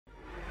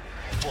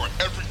For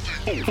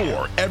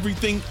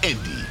everything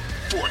Indy.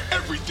 For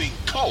everything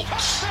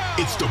Colts.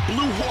 It's the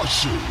Blue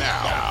Horseshoe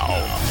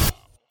now.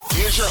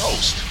 Here's your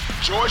host,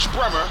 George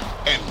Bremer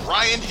and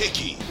Ryan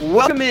Hickey.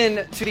 Welcome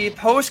in to the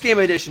post-game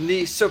edition,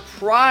 the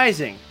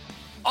surprising,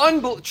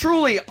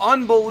 truly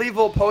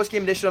unbelievable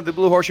post-game edition of the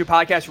Blue Horseshoe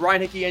podcast.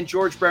 Ryan Hickey and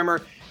George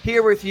Bremer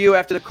here with you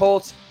after the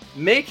Colts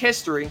make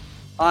history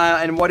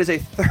and what is a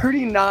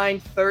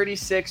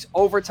 39-36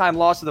 overtime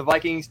loss to the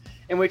Vikings,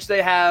 in which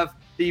they have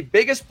the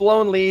biggest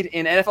blown lead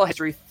in NFL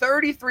history,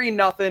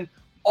 33-0,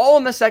 all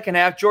in the second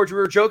half. George, we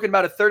were joking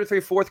about a 33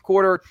 fourth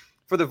quarter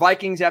for the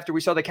Vikings after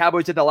we saw the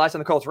Cowboys did that last time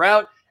the Colts were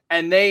out,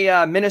 and they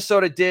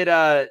Minnesota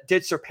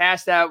did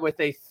surpass that with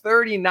a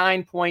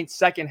 39-point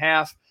second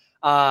half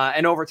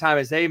and overtime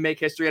as they make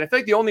history. And I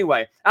think the only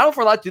way, I don't know if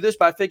we're allowed to do this,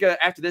 but I think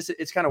after this,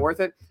 it's kind of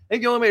worth it. I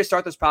think the only way to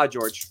start this pod,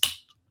 George,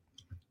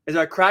 is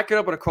I crack it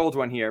up with a cold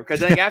one here,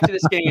 because I think after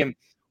this game,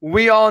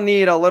 we all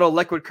need a little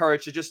liquid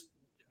courage to just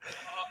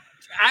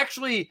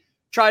actually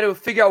try to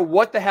figure out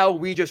what the hell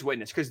we just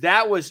witnessed. Because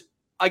that was,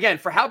 again,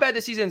 for how bad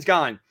the season's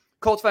gone,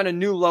 Colts found a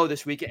new low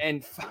this week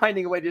and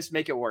finding a way to just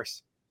make it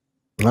worse.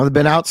 Well, they've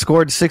been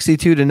outscored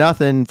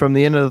 62-0 from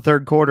the end of the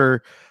third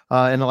quarter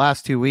in the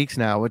last 2 weeks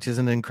now, which is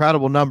an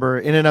incredible number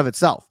in and of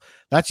itself.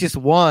 That's just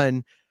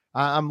one.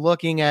 I'm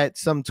looking at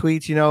some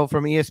tweets,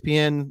 from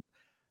ESPN,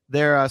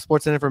 their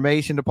sports and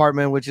information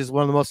department, which is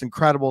one of the most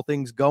incredible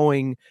things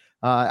going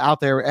out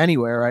there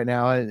anywhere right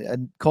now.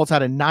 And Colts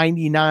had a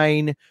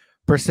 99%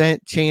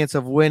 chance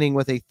of winning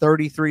with a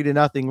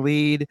 33-0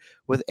 lead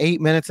with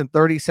 8 minutes and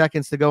 30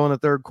 seconds to go in the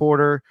third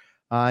quarter.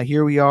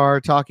 Here we are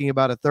talking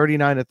about a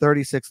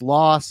 39-36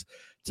 loss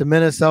to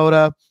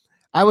Minnesota.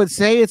 I would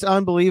say it's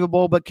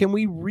unbelievable, but can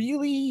we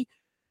really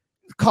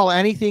call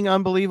anything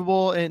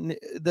unbelievable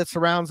that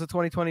surrounds the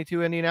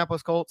 2022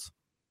 Indianapolis Colts?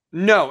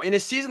 No, in a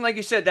season like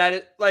you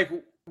said,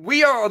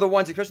 we are the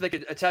ones, especially that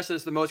could attest to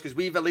this the most, because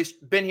we've at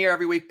least been here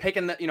every week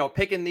picking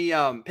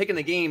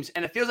the games,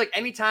 and it feels like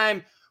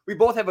anytime we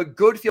both have a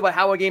good feel about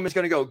how a game is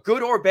going to go,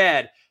 good or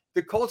bad,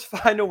 the Colts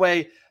find a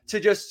way to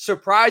just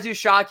surprise you,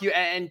 shock you,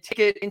 and take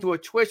it into a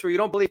twist where you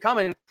don't believe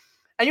coming.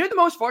 And the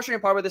most frustrating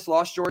part of this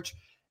loss, George,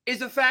 is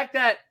the fact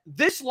that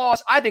this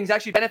loss, I think, is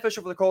actually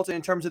beneficial for the Colts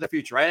in terms of the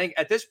future. I think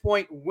at this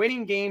point,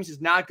 winning games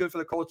is not good for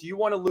the Colts. You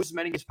want to lose as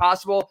many as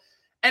possible.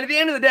 And at the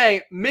end of the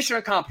day, mission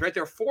accomplished, right?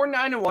 They're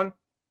 4-9-1.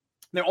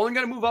 They're only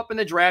going to move up in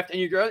the draft, and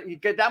you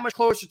get that much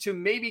closer to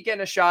maybe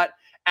getting a shot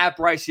at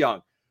Bryce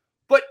Young.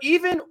 But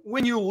even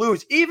when you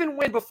lose, even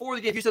when before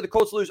the game you said the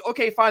Colts lose,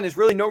 okay, fine, there's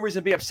really no reason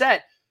to be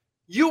upset.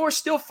 You are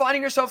still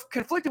finding yourself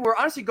conflicted. We're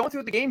honestly going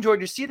through the game,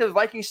 George. You see the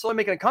Vikings slowly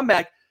making a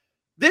comeback.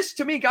 This,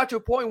 to me, got to a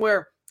point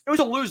where it was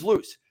a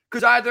lose-lose.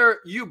 Because either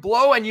you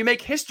blow and you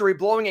make history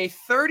blowing a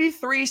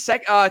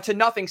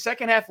 33-0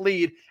 second half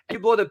lead, and you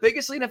blow the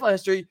biggest lead in NFL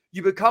history,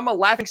 you become a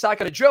laughingstock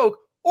and a joke,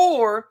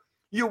 or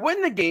you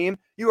win the game,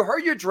 you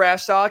hurt your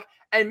draft stock,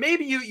 and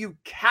maybe you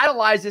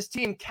catalyze this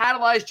team,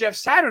 catalyze Jeff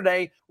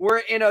Saturday, where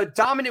in a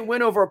dominant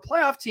win over a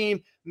playoff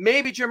team,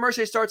 maybe Jim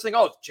Irsay starts saying,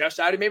 oh, Jeff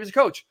Saturday maybe is a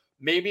coach.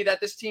 Maybe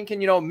that this team can,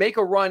 make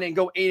a run and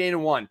go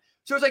 8-1.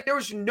 So it's like there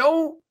was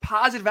no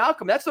positive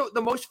outcome. That's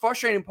the most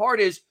frustrating part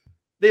is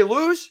they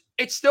lose,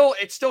 it's still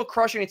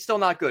crushing, it's still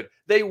not good.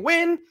 They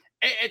win,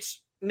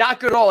 it's not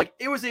good at all. Like,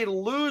 it was a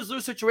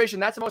lose-lose situation.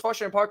 That's the most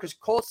frustrating part, because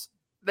Colts,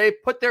 they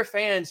put their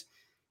fans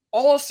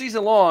all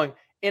season long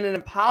in an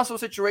impossible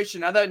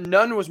situation. Now that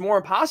none was more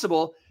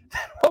impossible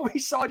than what we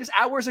saw just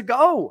hours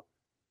ago.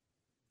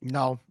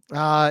 No,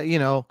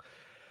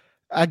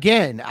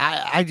 again,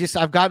 I've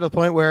gotten to the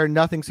point where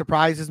nothing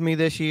surprises me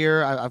this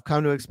year. I've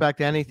come to expect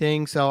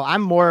anything. So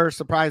I'm more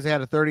surprised they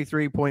had a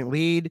 33-point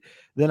lead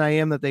than I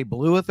am that they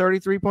blew a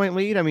 33-point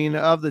lead. I mean,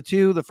 of the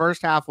two, the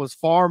first half was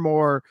far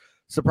more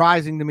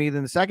surprising to me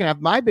than the second half.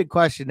 My big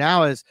question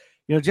now is,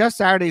 Jeff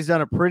Saturday's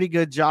done a pretty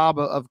good job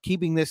of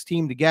keeping this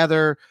team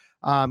together,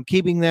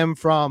 keeping them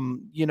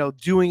from,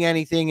 doing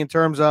anything in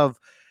terms of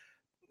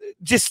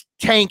just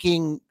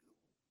tanking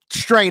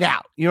straight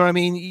out. You know what I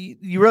mean?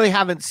 You really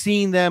haven't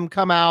seen them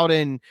come out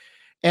and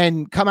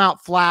come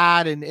out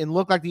flat and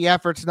look like the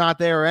effort's not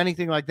there or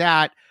anything like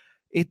that.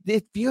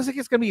 It feels like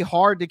it's going to be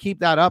hard to keep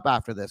that up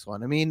after this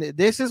one. I mean,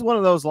 this is one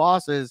of those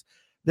losses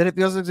that it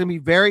feels like it's going to be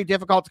very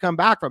difficult to come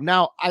back from.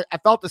 Now, I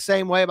felt the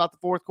same way about the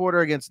fourth quarter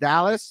against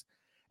Dallas,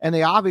 and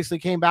they obviously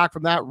came back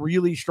from that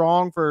really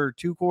strong for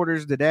 2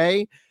 quarters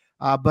today.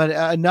 But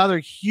another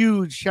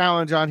huge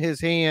challenge on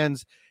his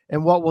hands,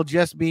 and what will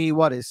just be his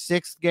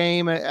 6th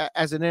game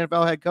as an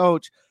NFL head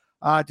coach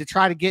to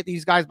try to get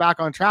these guys back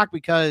on track,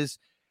 because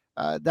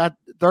that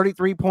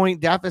 33-point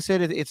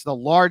deficit, it's the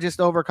largest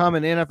overcome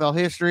in NFL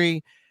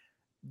history.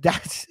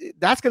 That's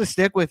going to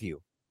stick with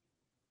you.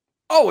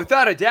 Oh,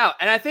 without a doubt.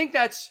 And I think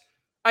that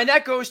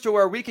goes to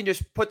where we can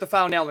just put the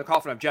final nail in the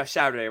coffin of Jeff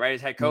Saturday, right,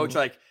 as head coach. Mm-hmm.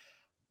 Like,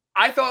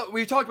 I thought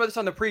we talked about this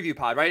on the preview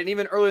pod, right? And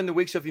even earlier in the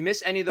week. So if you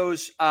miss any of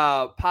those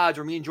pods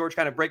where me and George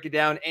kind of break it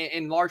down,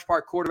 in large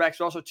part quarterbacks,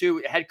 but also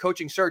too head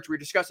coaching search, we were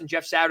discussing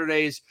Jeff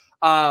Saturday's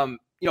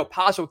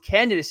possible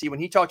candidacy when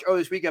he talked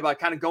earlier this week about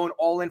kind of going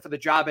all in for the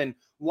job and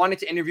wanting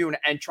to interview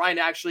and trying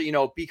to actually,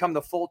 become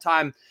the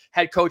full-time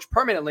head coach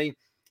permanently.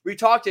 We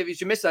talked,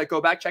 if you missed that,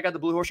 go back, check out the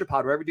Blue Horseshoe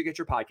Pod, wherever you get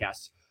your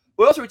podcasts.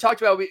 But also we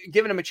talked about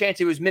giving him a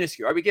chance. It was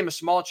minuscule, right? We gave him a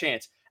small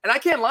chance. And I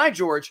can't lie,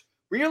 George,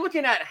 when you're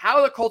looking at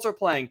how the Colts are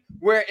playing,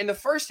 where in the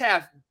first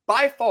half,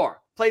 by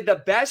far, played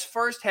the best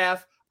first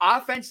half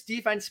offense,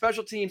 defense,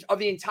 special teams of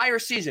the entire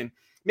season,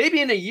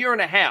 maybe in a year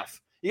and a half.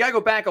 You got to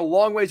go back a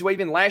long ways away,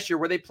 even last year,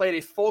 where they played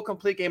a full,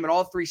 complete game in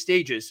all three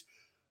stages.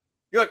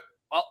 You're like,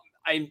 well,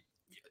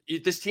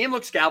 this team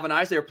looks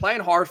galvanized. They're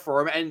playing hard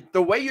for him. And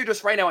the way you're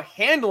just right now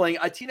handling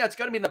a team that's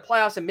going to be in the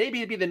playoffs and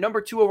maybe be the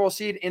number 2 overall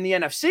seed in the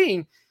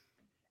NFC,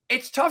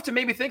 it's tough to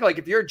maybe think, like,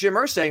 if you're Jim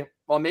Irsay,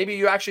 well, maybe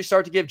you actually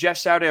start to give Jeff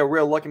Saturday a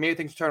real look and maybe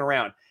things turn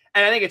around.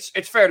 And I think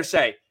it's fair to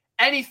say,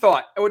 any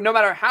thought, no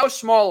matter how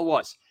small it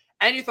was,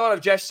 any thought of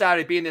Jeff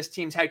Saturday being this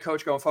team's head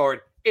coach going forward,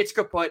 it's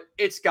kaput,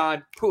 it's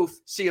gone, poof,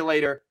 see you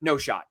later, no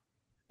shot.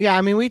 Yeah,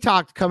 I mean, we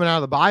talked coming out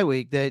of the bye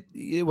week that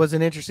it was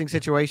an interesting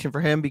situation for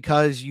him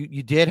because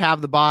you did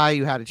have the bye.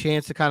 You had a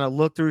chance to kind of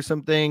look through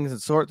some things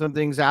and sort some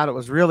things out. It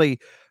was really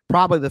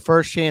probably the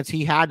first chance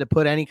he had to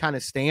put any kind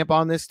of stamp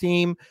on this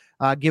team,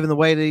 given the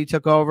way that he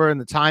took over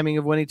and the timing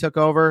of when he took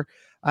over.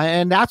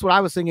 And that's what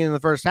I was thinking in the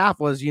first half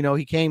was,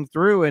 he came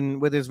through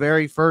and with his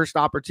very first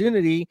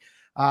opportunity,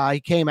 he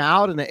came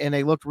out and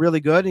they looked really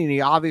good. And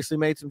he obviously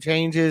made some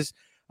changes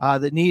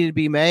that needed to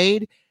be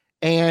made.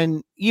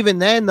 And even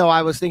then, though,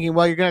 I was thinking,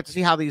 well, you're going to have to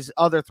see how these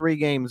other 3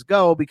 games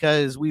go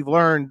because we've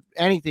learned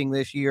anything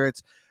this year.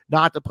 It's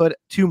not to put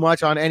too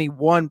much on any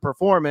one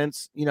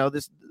performance.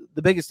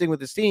 The biggest thing with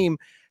this team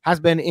has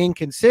been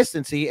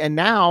inconsistency. And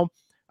now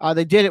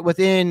they did it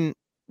within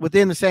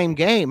the same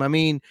game. I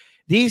mean,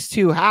 these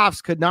 2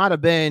 halves could not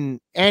have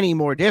been any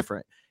more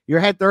different. You're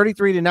ahead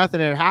 33-0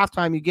 at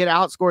halftime. You get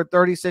outscored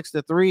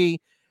 36-3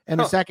 in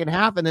the second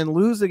half and then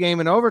lose the game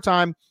in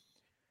overtime.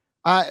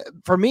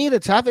 For me, the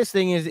toughest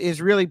thing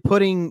is really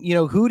putting,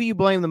 who do you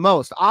blame the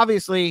most?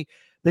 Obviously,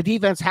 the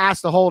defense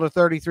has to hold a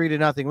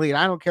 33-0 lead.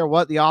 I don't care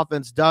what the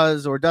offense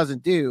does or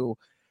doesn't do.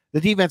 The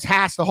defense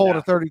has to hold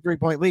a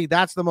 33-point lead.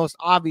 That's the most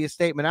obvious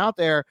statement out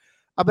there.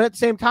 But at the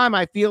same time,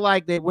 I feel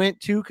like they went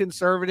too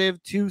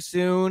conservative too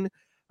soon.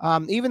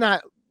 Even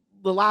the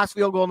last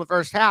field goal in the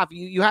first half,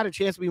 you had a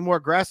chance to be more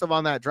aggressive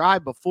on that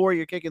drive before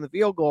you're kicking the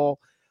field goal.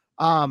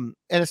 And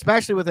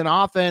especially with an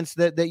offense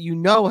that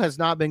has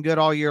not been good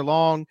all year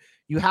long.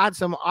 You had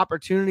some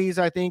opportunities,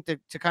 I think,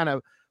 to kind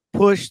of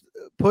push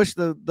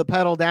the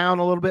pedal down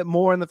a little bit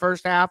more in the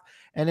first half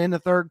and in the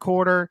third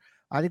quarter.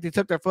 I think they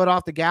took their foot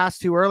off the gas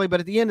too early.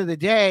 But at the end of the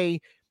day,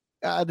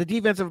 the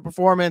defensive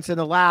performance in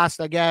the last,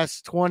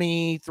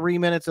 23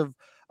 minutes of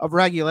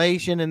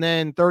regulation and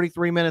then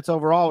 33 minutes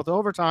overall with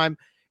overtime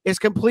is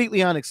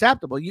completely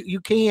unacceptable. You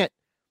can't.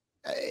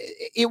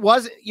 It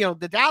wasn't,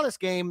 the Dallas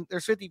game,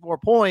 there's 54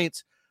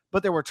 points,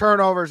 but there were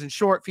turnovers and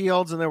short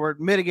fields and there were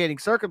mitigating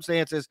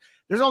circumstances.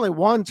 There's only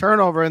 1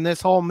 turnover in this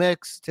whole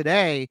mix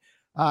today.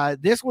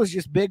 This was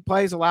just big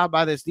plays allowed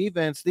by this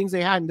defense, things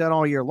they hadn't done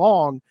all year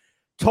long.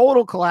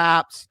 Total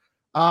collapse.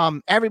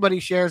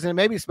 Everybody shares in it.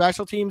 Maybe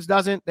special teams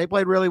doesn't. They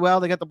played really well.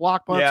 They got the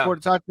block punt, scored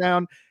a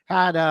touchdown,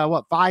 had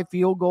 5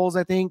 field goals,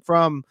 I think,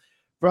 from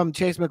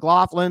Chase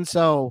McLaughlin.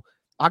 So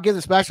I'll give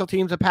the special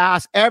teams a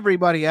pass.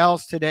 Everybody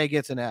else today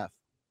gets an F.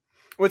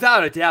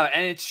 Without a doubt.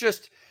 And it's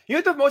just,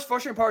 what the most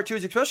frustrating part too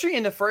is, especially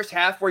in the first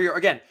half where you're,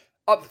 again,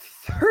 up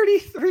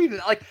 33.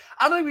 I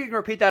don't think we can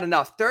repeat that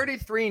enough.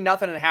 33-0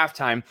 at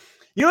halftime.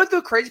 You know what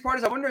the crazy part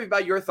is? I wonder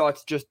about your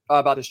thoughts just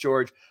about this,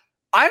 George.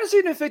 I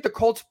honestly didn't think the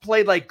Colts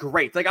played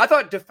great. I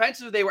thought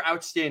defensively they were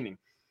outstanding.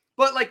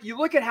 But you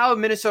look at how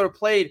Minnesota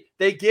played,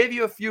 they gave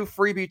you a few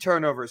freebie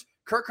turnovers.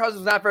 Kirk Cousins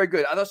was not very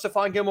good. I thought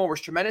Stephon Gilmore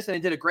was tremendous, and they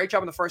did a great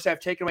job in the first half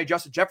taking away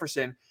Justin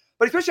Jefferson.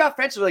 But especially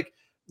offensively,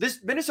 this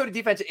Minnesota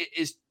defense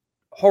is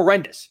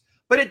horrendous.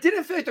 But it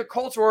didn't feel like the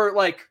Colts were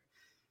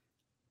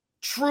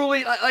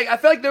truly I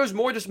feel like there was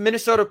more just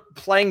Minnesota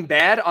playing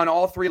bad on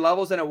all 3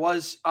 levels than it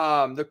was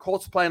the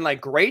Colts playing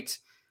great.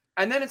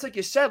 And then it's like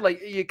you said,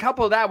 you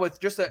couple that with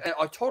just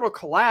a total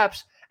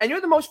collapse. And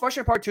the most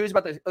frustrating part too is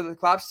about the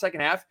collapse in the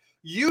second half.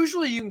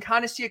 Usually you can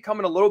kind of see it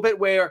coming a little bit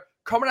where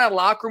coming out of the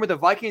locker room with the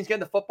Vikings getting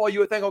the football, you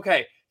would think,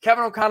 okay,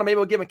 Kevin O'Connell maybe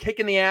will give him a kick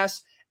in the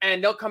ass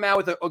and they'll come out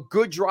with a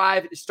good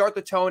drive, start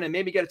the tone and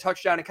maybe get a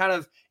touchdown and kind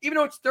of, even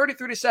though it's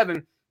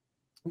 33-7,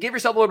 give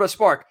yourself a little bit of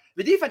spark.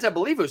 The defense, I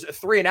believe, was a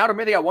 3 and out, or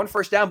maybe they got 1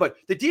 first down, but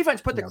the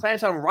defense put the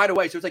clamps on them right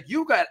away. So it's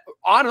you got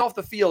on and off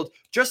the field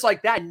just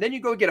like that. And then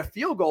you go get a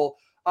field goal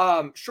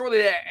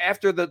shortly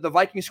after the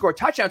Vikings score a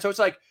touchdown. So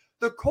it's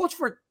the Colts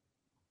for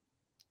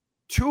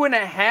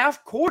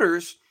 2.5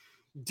 quarters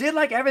did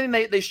everything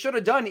they should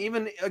have done.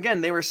 Even,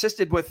 again, they were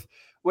assisted with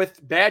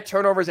bad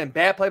turnovers and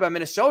bad play by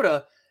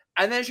Minnesota.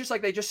 And then it's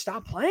just they just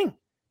stopped playing.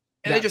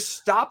 And they just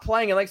stopped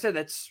playing. And like I said,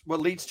 that's what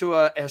leads to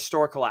a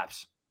historic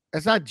collapse.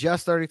 It's not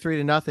just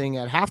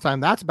 33-0 at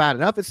halftime. That's bad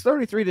enough. It's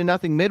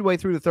 33-0 midway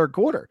through the third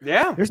quarter.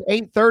 Yeah. There's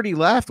 8:30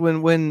 left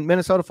when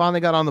Minnesota finally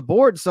got on the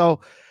board.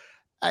 So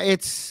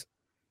it's,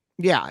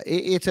 Yeah,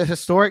 it's a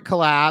historic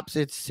collapse.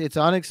 It's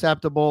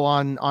unacceptable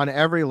on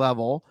every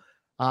level.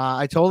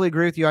 I totally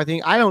agree with you.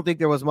 I don't think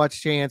there was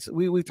much chance.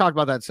 We've talked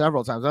about that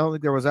several times. I don't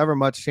think there was ever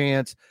much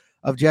chance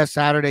of Jeff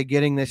Saturday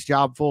getting this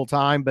job full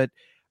time. But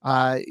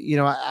I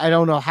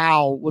don't know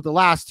how with the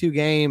last two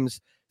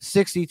games,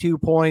 62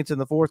 points in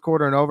the fourth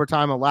quarter and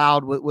overtime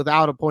allowed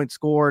without a point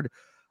scored.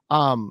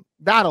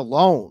 That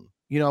alone,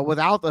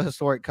 without the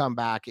historic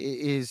comeback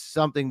is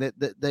something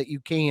that you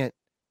can't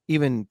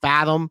even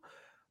fathom.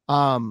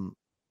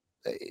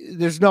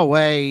 There's no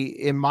way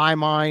in my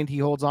mind he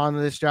holds on to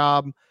this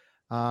job.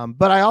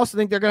 But I also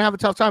think they're going to have a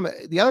tough time.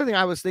 The other thing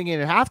I was thinking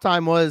at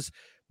halftime was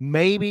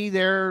maybe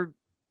they're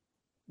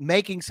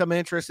making some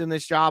interest in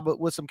this job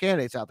with some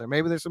candidates out there.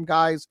 Maybe there's some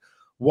guys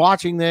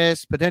watching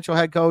this, potential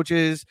head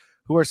coaches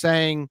who are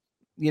saying,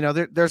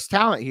 there's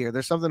talent here.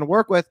 There's something to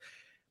work with.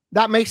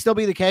 That may still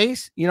be the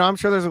case. I'm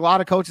sure there's a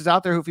lot of coaches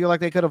out there who feel like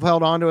they could have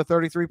held on to a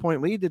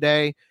 33-point lead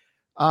today,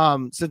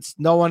 since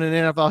no one in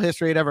NFL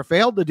history had ever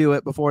failed to do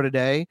it before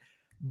today.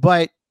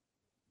 But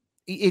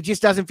it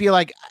just doesn't feel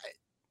like,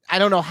 I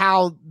don't know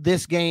how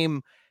this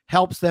game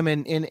helps them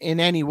in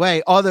any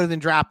way other than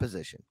draft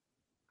position.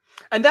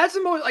 And that's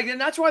the most, and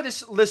that's why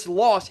this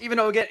loss, even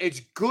though, again, it's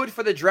good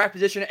for the draft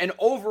position. And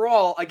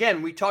overall,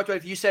 again, we talked about,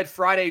 if you said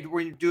Friday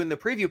when you're doing the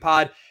preview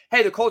pod,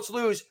 hey, the Colts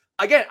lose.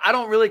 Again,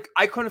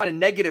 I couldn't find a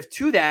negative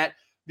to that.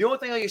 The only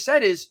thing, like you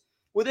said, is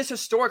with this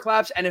historic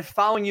collapse and it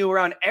following you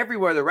around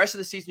everywhere the rest of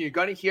the season, you're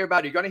going to hear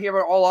about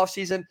all off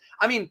season.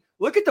 I mean,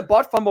 look at the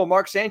butt fumble,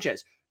 Mark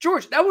Sanchez.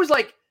 George, that was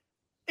like,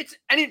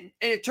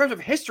 in terms of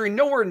history,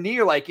 nowhere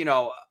near like,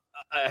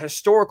 a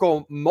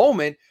historical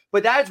moment,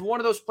 but that's one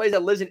of those plays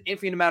that lives in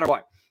infamy no matter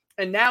what.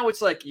 And now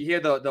it's like you hear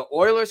the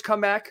Oilers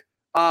come back,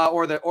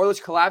 or the Oilers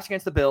collapse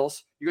against the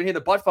Bills. You're going to hear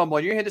the butt fumble,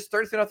 and you're going to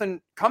hear this 33-0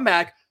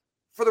 comeback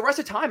for the rest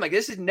of time. Like,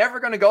 this is never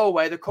going to go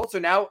away. The Colts are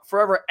now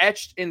forever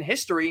etched in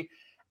history.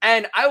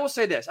 And I will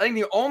say this. I think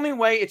the only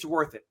way it's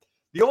worth it,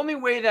 the only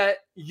way that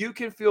you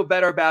can feel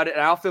better about it,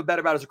 and I'll feel better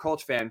about it as a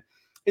Colts fan,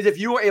 is if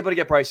you are able to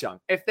get Bryce Young.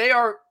 If they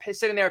are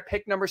sitting there at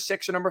pick number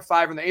 6 or number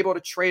 5 and they're able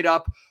to trade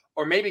up,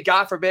 or maybe,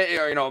 God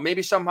forbid, or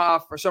maybe somehow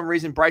for some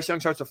reason Bryce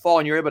Young starts to fall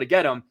and you're able to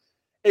get him.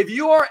 If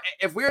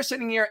we are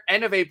sitting here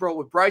end of April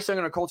with Bryce Young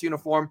in a Colts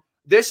uniform,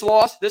 this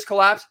loss, this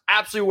collapse,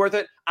 absolutely worth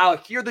it. I'll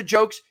hear the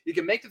jokes. You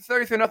can make the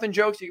 33-0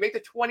 jokes. You can make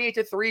the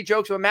 28-3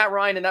 jokes with Matt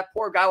Ryan and that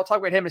poor guy. We'll talk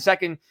about him in a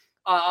second,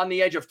 on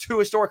the edge of 2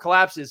 historic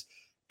collapses.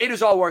 It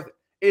is all worth it.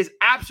 It is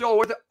absolutely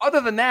worth it.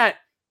 Other than that,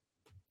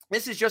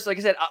 this is just, like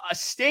I said, a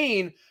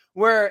stain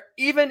where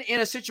even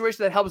in a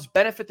situation that helps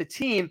benefit the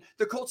team,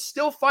 the Colts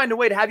still find a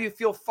way to have you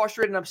feel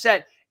frustrated and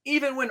upset,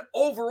 even when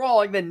overall,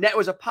 like, the net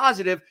was a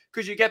positive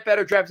because you get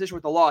better draft position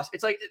with the loss.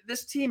 It's like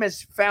this team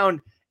has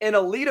found an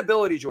elite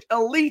ability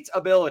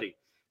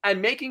at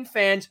making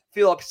fans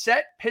feel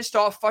upset, pissed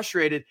off,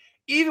 frustrated,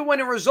 even when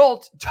a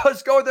result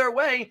does go their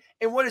way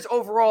in what is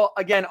overall,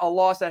 again, a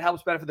loss that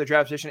helps benefit the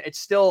draft position. It's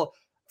still,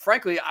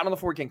 frankly, I don't know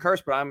if we can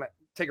curse, but I'm going to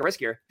take a risk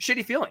here.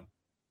 Shitty feeling.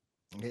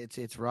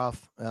 It's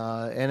rough.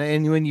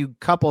 And when you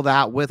couple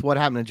that with what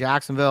happened in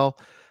Jacksonville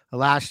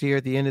last year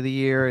at the end of the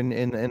year and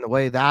the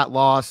way that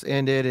loss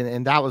ended,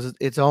 and that was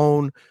its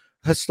own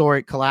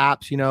historic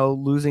collapse,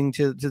 losing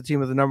to the team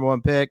with the number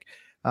 1 pick.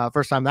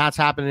 First time that's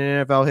happened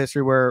in NFL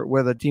history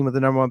where the team with the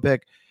number 1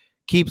 pick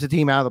keeps the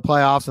team out of the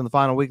playoffs in the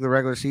final week of the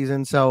regular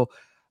season. So,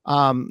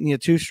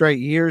 2 straight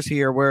years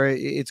here where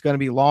it's going to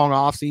be long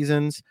off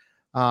seasons.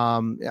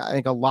 I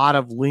think a lot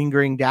of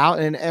lingering doubt.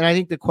 And I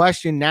think the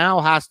question now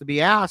has to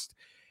be asked,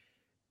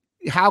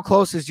 how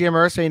close is Jim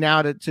Irsay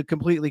now to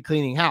completely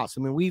cleaning house?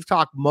 I mean, we've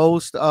talked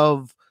most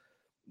of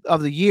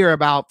the year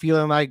about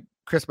feeling like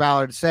Chris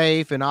Ballard's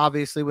safe. And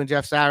obviously when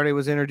Jeff Saturday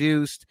was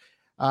introduced,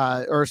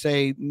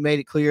 Irsay made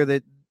it clear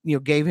that,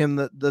 gave him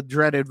the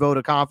dreaded vote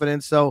of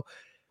confidence. So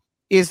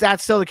is that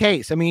still the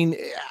case? I mean,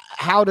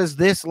 how does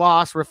this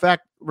loss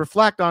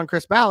reflect on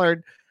Chris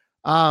Ballard?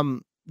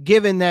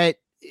 Given that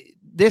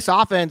this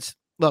offense,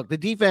 look, the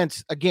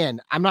defense,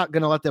 again, I'm not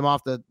going to let them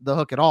off the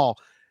hook at all.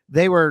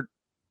 They were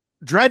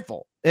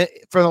dreadful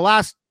for the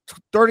last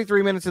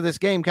 33 minutes of this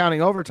game,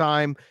 counting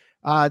overtime.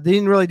 They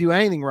didn't really do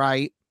anything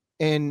right.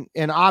 And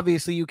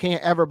obviously you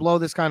can't ever blow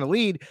this kind of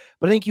lead,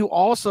 but I think you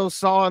also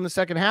saw in the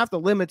second half the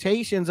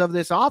limitations of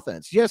this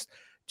offense,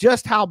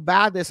 just how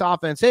bad this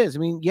offense is. I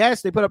mean,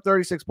 yes, they put up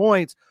 36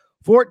 points.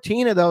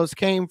 14 of those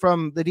came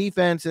from the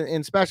defense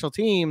and special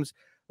teams.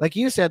 Like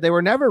you said, they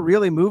were never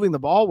really moving the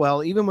ball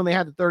well, even when they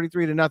had the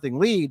 33-0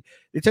 lead.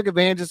 They took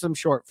advantage of some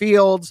short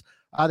fields.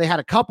 They had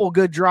a couple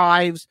good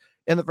drives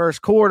in the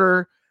first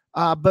quarter.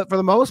 But for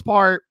the most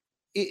part,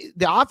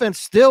 the offense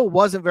still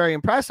wasn't very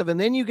impressive. And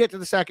then you get to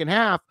the second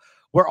half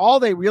where all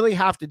they really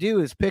have to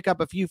do is pick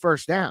up a few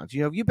first downs.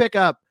 If you pick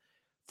up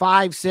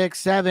 5, 6,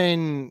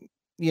 7,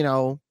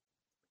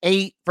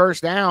 8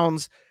 first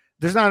downs,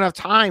 there's not enough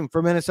time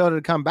for Minnesota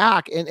to come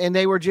back. And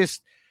they were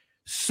just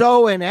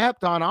so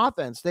inept on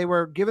offense. They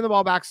were giving the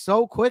ball back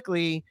so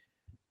quickly,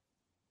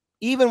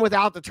 even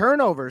without the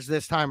turnovers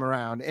this time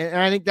around. And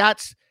I think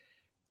that's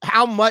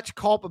how much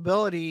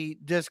culpability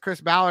does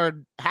Chris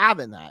Ballard have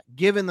in that,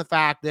 given the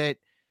fact that,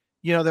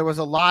 there was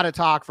a lot of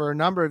talk for a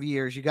number of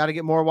years. You got to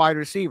get more wide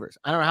receivers.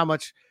 I don't know how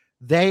much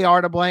they are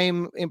to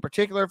blame in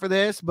particular for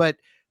this, but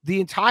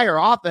the entire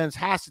offense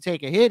has to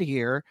take a hit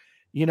here.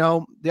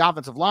 The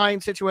offensive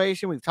line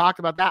situation, we've talked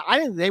about that. I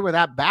didn't think they were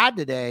that bad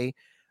today,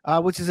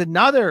 which is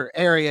another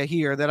area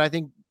here that I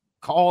think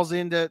calls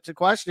into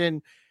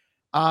question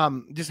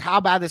just how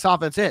bad this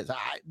offense is.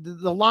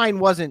 The line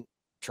wasn't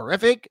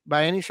terrific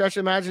by any stretch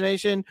of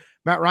imagination.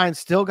 Matt Ryan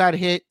still got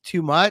hit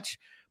too much,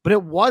 but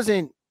it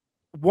wasn't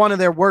one of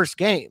their worst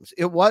games.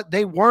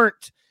 They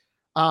weren't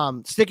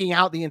sticking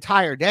out the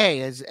entire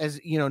day as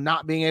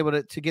not being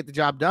able to get the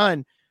job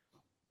done.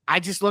 I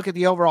just look at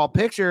the overall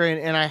picture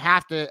and I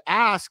have to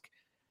ask,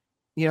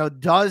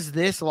 does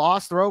this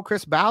loss throw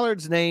Chris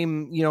Ballard's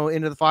name,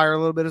 into the fire a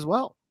little bit as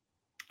well?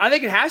 I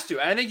think it has to.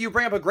 And I think you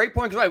bring up a great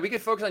point because we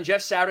could focus on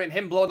Jeff Saturday and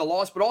him blowing the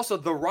loss, but also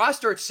the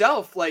roster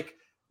itself. Like,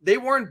 they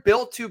weren't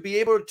built to be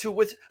able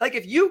to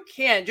if you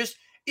can't just,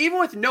 even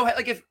with no,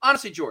 if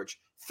honestly, George,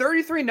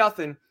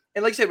 33-0.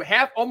 And like I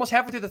said, almost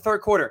halfway through the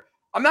third quarter,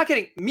 I'm not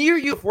kidding. Me or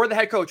you, if we're the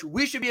head coach,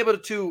 we should be able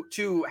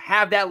to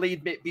have that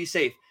lead be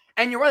safe.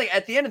 And you're right.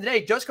 At the end of the day,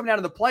 it does come down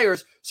to the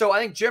players. So I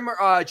think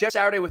Jeff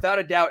Saturday, without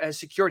a doubt, has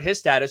secured his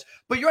status.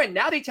 But you're right.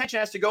 Now the attention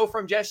has to go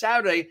from Jeff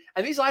Saturday.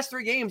 And these last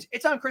 3 games,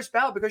 it's on Chris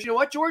Ballard. Because you know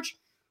what, George?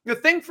 The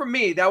thing for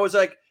me that was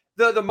like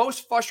the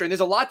most frustrating,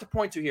 there's a lot to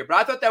point to here, but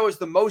I thought that was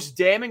the most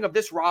damning of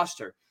this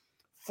roster.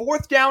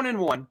 4th down and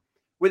 1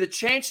 with a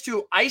chance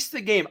to ice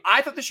the game.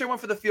 I thought they should have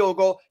went for the field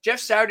goal. Jeff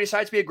Saturday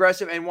decides to be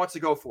aggressive and wants to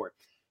go for it.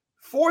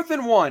 4th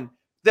and 1,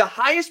 the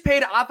highest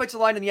paid offensive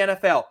line in the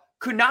NFL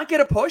could not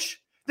get a push.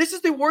 This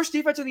is the worst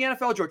defense in the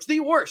NFL, George. The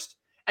worst.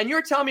 And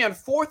you're telling me on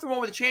 4th and 1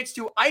 with a chance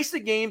to ice the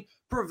game,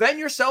 prevent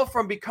yourself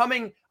from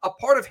becoming a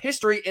part of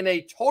history in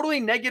a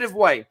totally negative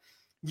way.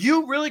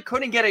 You really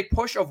couldn't get a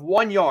push of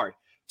 1 yard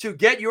to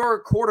get your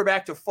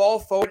quarterback to fall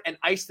forward and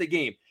ice the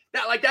game.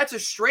 That's a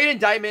straight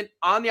indictment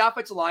on the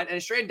offensive line and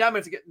a straight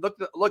indictment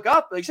to look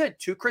up, like you said,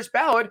 to Chris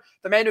Ballard,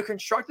 the man who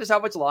constructed this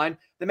offensive line,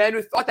 the man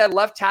who thought that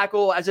left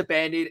tackle as a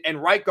Band-Aid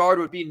and right guard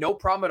would be no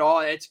problem at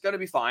all, and it's going to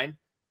be fine.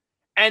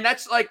 And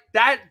that's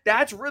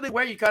that's really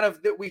where we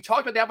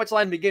talked about the offensive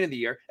line in the beginning of the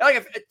year.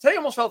 Today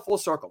almost felt full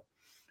circle.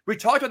 We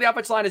talked about the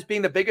offensive line as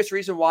being the biggest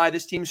reason why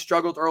this team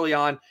struggled early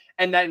on,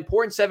 and that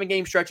important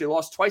 7-game stretch. They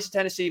lost twice to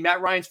Tennessee.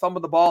 Matt Ryan's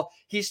fumbled the ball.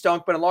 He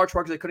stunk, but in large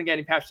part because they couldn't get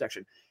any pass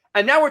protection.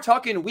 And now we're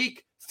talking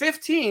week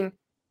 15,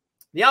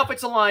 the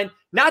offensive line,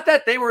 not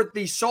that they were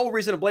the sole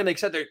reason to blame, like I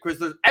said,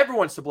 because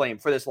everyone's to blame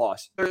for this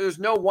loss. There's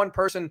no one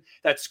person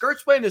that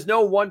skirts blame. There's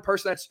no one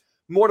person that's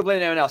more to blame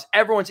than anyone else.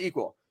 Everyone's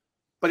equal.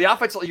 But the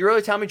offensive, you're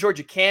really telling me, George,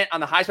 you can't,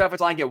 on the highest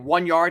offensive line, get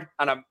 1 yard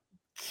on a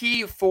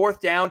key 4th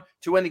down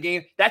to win the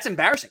game? That's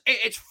embarrassing.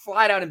 It's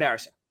flat out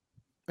embarrassing.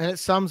 And it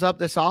sums up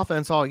this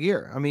offense all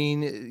year. I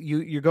mean,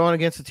 you're going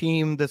against a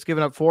team that's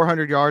given up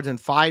 400 yards in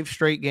 5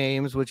 straight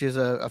games, which is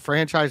a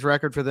franchise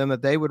record for them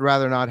that they would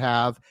rather not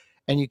have.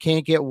 And you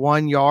can't get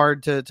 1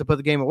 yard to put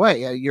the game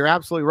away. You're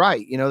absolutely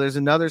right. There's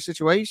another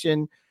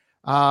situation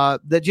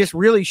that just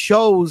really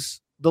shows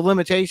the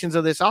limitations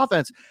of this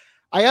offense.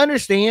 I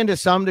understand to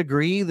some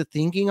degree the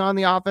thinking on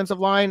the offensive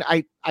line.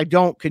 I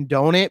don't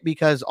condone it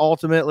because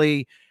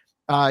ultimately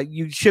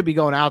you should be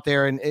going out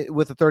there and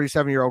with a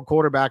 37-year-old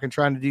quarterback and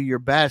trying to do your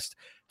best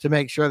to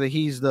make sure that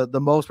he's the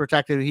most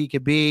protected he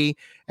could be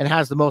and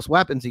has the most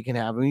weapons he can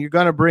have. I mean, you're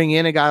going to bring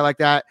in a guy like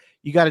that.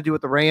 You got to do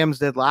what the Rams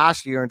did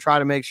last year and try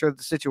to make sure that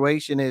the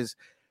situation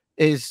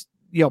is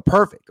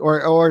perfect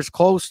or as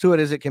close to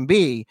it as it can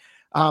be.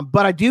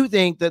 But I do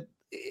think that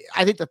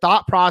the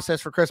thought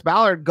process for Chris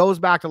Ballard goes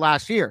back to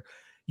last year.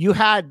 You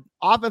had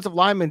offensive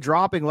linemen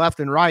dropping left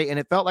and right, and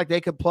it felt like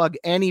they could plug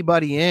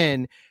anybody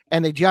in,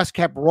 and they just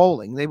kept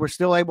rolling. They were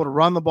still able to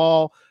run the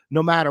ball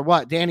no matter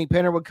what. Danny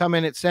Pinter would come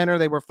in at center.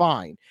 They were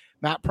fine.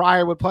 Matt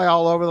Pryor would play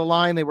all over the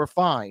line. They were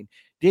fine.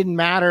 Didn't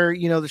matter,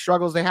 the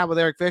struggles they had with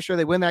Eric Fisher.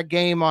 They win that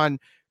game on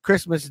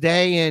Christmas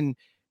Day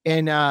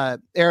in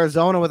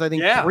Arizona with, I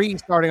think, 3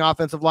 starting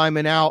offensive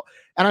linemen out.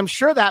 And I'm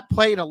sure that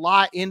played a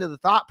lot into the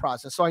thought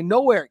process. So I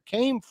know where it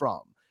came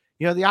from.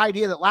 The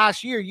idea that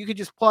last year you could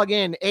just plug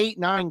in 8,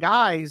 9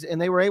 guys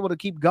and they were able to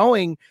keep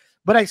going.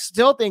 But I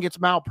still think it's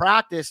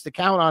malpractice to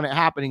count on it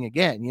happening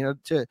again,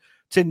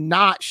 to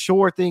not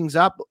shore things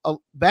up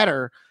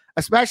better,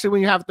 especially when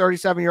you have a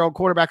 37-year-old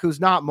quarterback who's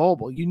not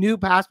mobile. You knew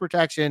pass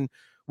protection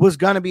was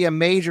going to be a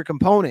major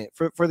component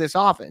for this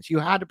offense. You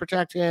had to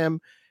protect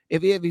him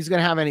if he's going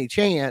to have any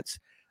chance.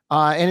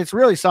 And it's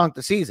really sunk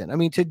the season. I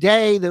mean,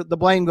 today the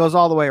blame goes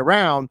all the way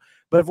around.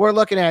 But if we're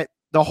looking at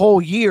the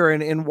whole year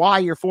and why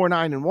you're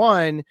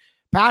 4-9-1,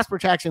 pass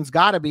protection's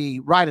got to be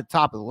right at the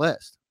top of the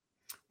list.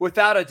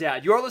 Without a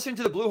doubt. You're listening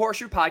to the Blue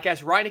Horseshoe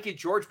Podcast. Ryan Hickey,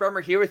 George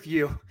Bremer here with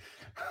you,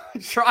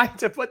 trying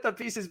to put the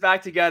pieces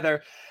back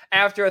together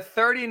after a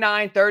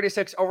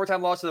 39-36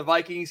 overtime loss to the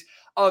Vikings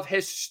of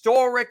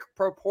historic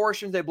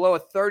proportions. They blow a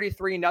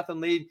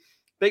 33-0 lead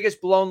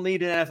biggest blown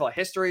lead in NFL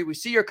history. We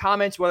see your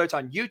comments, whether it's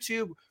on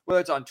YouTube, whether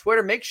it's on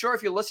Twitter. Make sure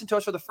if you listen to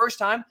us for the first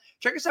time,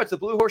 check us out. It's the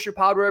Blue Horseshoe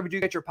Pod, wherever you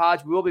get your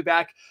pods. We will be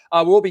back.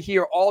 We'll be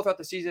here all throughout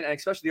the season and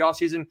especially the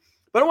offseason.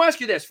 But I want to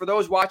ask you this, for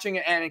those watching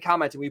and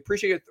commenting, we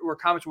appreciate your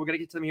comments. We're going to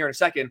get to them here in a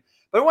second.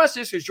 But I want to ask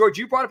this because, George,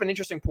 you brought up an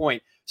interesting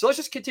point. So let's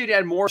just continue to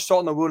add more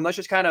salt in the wound. And let's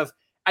just kind of,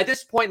 at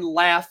this point,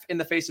 laugh in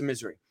the face of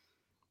misery.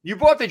 You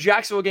brought up the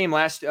Jacksonville game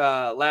last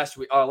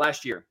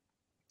year,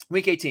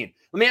 Week 18.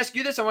 Let me ask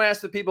you this. I want to ask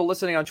the people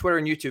listening on Twitter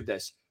and YouTube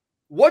this.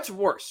 What's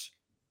worse?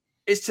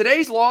 Is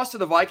today's loss to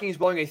the Vikings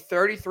blowing a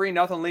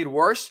 33-0 lead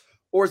worse?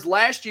 Or is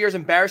last year's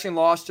embarrassing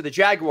loss to the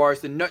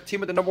Jaguars, the team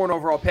with the number 1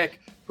 overall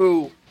pick,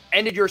 who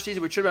ended your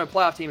season, which should have been a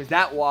playoff team, is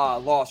that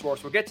loss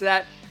worse? We'll get to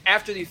that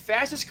after the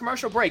fastest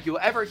commercial break you'll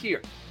ever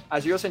hear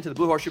as you're listening to the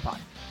Blue Horseshoe Pod.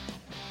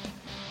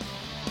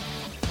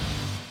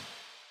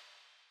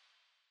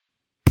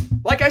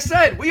 Like I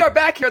said, we are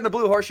back here in the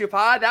Blue Horseshoe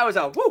Pod. That was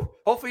a woo.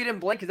 Hopefully you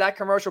didn't blink because that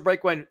commercial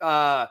break went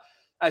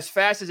as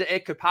fast as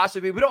it could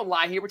possibly be. We don't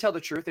lie here. We tell the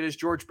truth. It is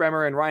George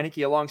Bremer and Ryan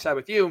Hickey alongside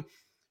with you.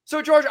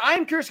 So, George, I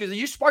am curious because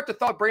you sparked the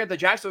thought bringing up the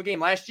Jacksonville game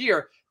last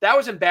year. That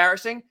was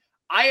embarrassing.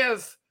 I'm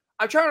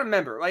trying to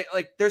remember.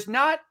 Like there's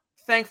not,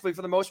 thankfully,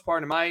 for the most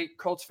part, in my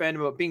Colts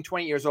fandom of being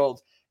 20 years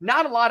old,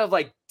 not a lot of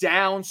like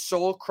down,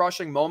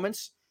 soul-crushing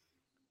moments.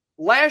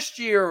 Last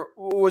year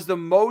was the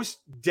most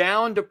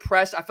down,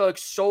 depressed, I feel like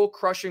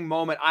soul-crushing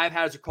moment I've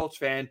had as a Colts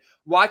fan,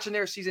 watching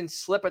their season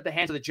slip at the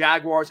hands of the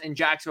Jaguars in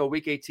Jacksonville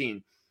Week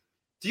 18.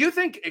 Do you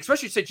think,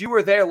 especially since you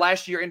were there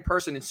last year in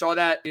person and saw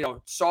that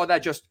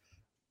just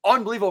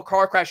unbelievable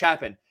car crash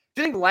happen,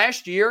 do you think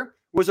last year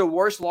was a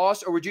worse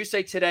loss, or would you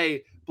say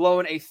today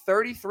blowing a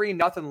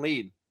 33-0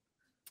 lead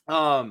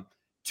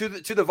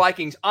to the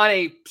Vikings on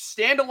a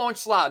standalone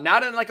slot,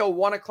 not in like a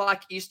 1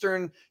 o'clock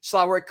Eastern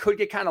slot where it could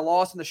get kind of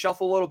lost in the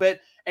shuffle a little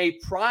bit, a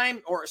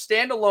prime or a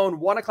standalone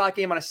 1 o'clock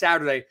game on a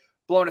Saturday,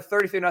 blowing a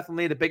 33-0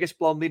 lead, the biggest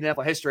blown lead in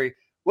NFL history?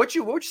 What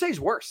would you say is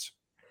worse?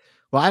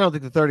 Well, I don't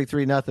think the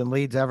 33-0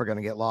 lead's ever going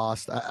to get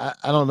lost. I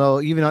don't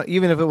know.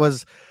 Even if it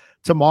was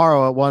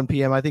tomorrow at 1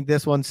 p.m., I think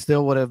this one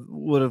still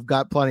would have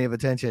got plenty of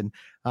attention.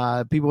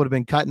 People would have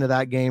been cut into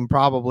that game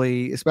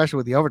probably, especially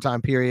with the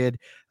overtime period.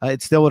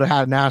 It still would have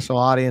had a national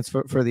audience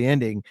for the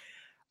ending.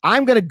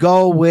 I'm going to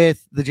go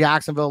with the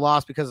Jacksonville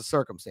loss because of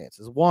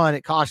circumstances. One,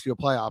 it cost you a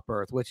playoff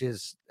berth, which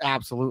is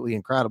absolutely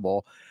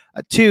incredible.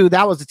 Two,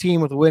 that was a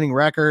team with a winning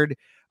record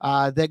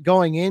that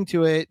going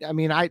into it. I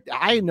mean,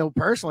 I know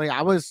personally,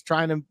 I was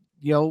trying to,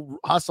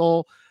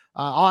 hustle.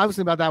 All I was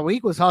thinking about that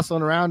week was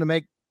hustling around to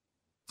make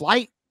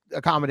flight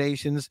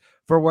accommodations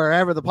for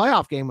wherever the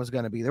playoff game was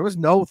going to be. There was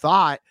no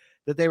thought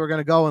that they were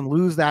going to go and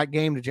lose that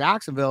game to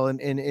Jacksonville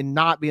and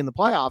not be in the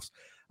playoffs.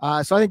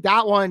 So I think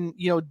that one,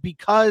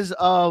 because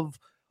of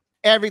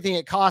everything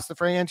it cost the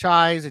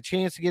franchise, a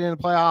chance to get in the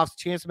playoffs, a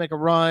chance to make a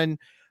run,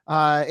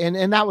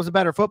 and that was a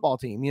better football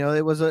team.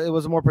 It was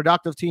a more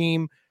productive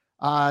team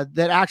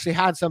that actually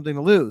had something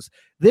to lose.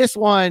 This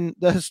one,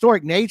 the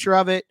historic nature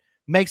of it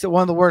makes it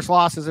one of the worst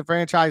losses in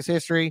franchise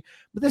history.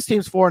 But this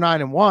team's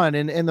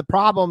 4-9-1, and the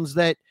problems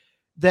that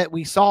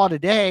we saw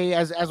today,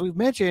 as we've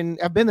mentioned,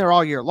 have been there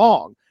all year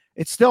long.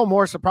 It's still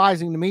more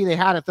surprising to me they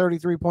had a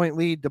 33-point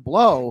lead to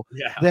blow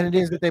than it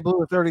is that they blew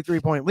a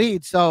 33-point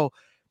lead. So,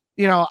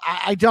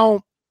 I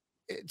don't.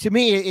 To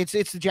me, it's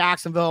the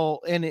Jacksonville,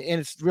 and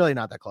it's really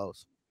not that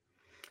close.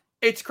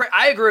 It's crazy.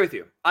 I agree with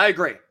you. I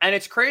agree, and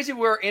it's crazy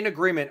we're in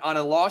agreement on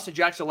a loss to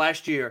Jacksonville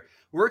last year.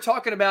 We're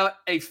talking about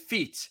a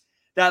feat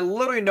that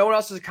literally no one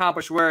else has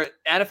accomplished, where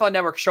NFL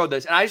Network showed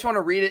this. And I just want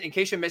to read it in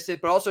case you missed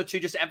it, but also to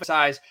just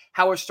emphasize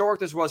how historic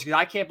this was, because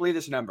I can't believe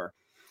this number.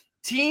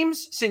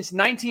 Teams since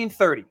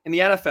 1930 in the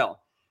NFL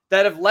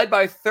that have led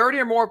by 30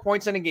 or more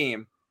points in a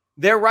game,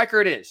 their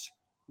record is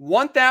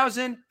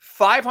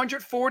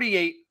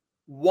 1,548,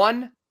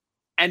 1-1.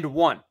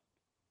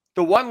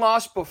 The one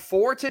loss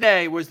before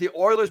today was the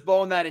Oilers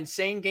blowing that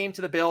insane game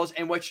to the Bills,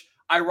 in which,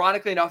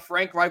 ironically enough,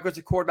 Frank Reich was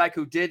the quarterback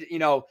who did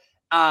lead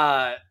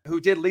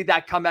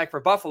that comeback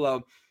for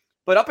Buffalo.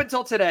 But up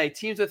until today,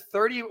 teams with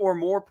 30 or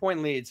more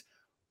point leads,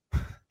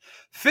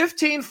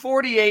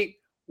 1548,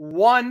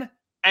 1-1.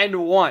 I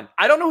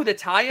don't know who the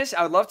tie is.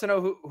 I would love to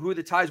know who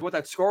the tie is, what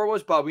that score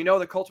was, but we know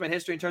the Colts made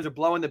history in terms of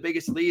blowing the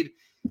biggest lead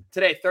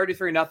today,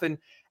 33-0.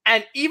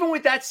 And even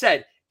with that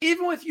said,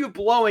 even with you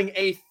blowing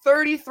a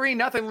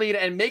 33-0 lead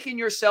and making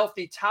yourself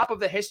the top of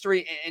the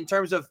history in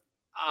terms of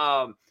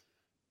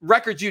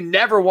records you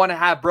never want to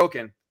have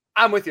broken,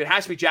 I'm with you. It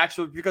has to be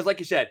Jacksonville because, like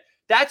you said,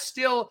 that's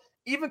still,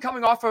 even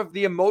coming off of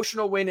the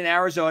emotional win in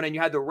Arizona, and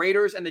you had the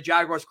Raiders and the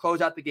Jaguars close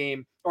out the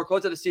game or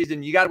close out the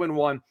season, you got to win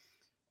one.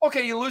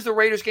 Okay, you lose the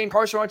Raiders game.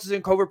 Carson Wentz is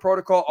in COVID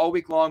protocol all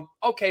week long.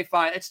 Okay,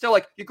 fine. It's still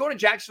like you go to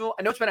Jacksonville.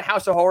 I know it's been a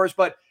house of horrors,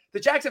 but the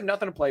Jags have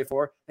nothing to play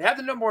for. They have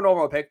the number 1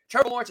 overall pick.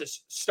 Trevor Lawrence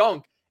has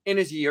stunk in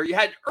his year. You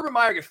had Urban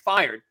Meyer get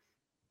fired.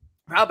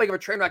 How big of a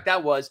train wreck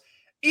that was.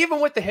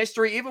 Even with the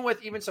history, even with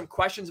some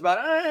questions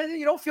about,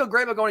 you don't feel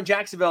great about going to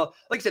Jacksonville.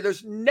 Like I said,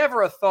 there's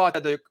never a thought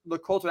that the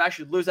Colts would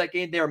actually lose that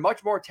game. They're a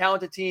much more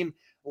talented team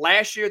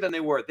last year than they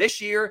were this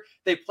year.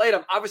 They played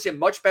obviously a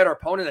much better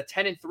opponent, a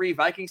 10-3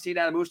 Vikings team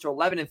that moves to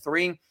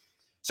 11-3.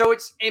 So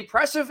it's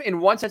impressive in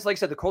one sense. Like I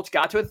said, the Colts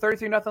got to a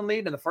 33-0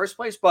 lead in the first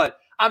place, but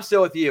I'm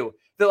still with you.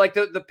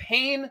 The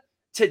pain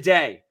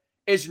today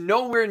is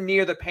nowhere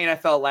near the pain I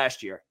felt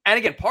last year. And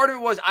again, part of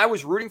it was I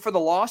was rooting for the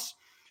loss.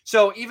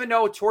 So even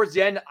though towards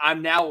the end,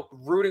 I'm now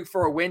rooting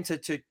for a win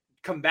to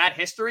combat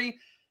history,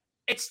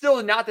 it's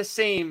still not the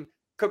same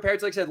compared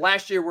to, like I said,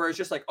 last year, where it's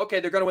just like, okay,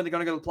 they're going to win, they're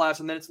going to go to the playoffs.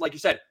 And then it's like you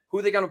said, who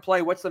are they going to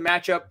play? What's the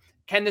matchup?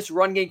 Can this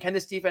run game, can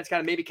this defense kind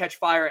of maybe catch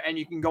fire and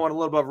you can go on a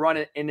little bit of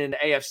run in an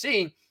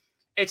AFC?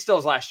 It still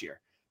is last year.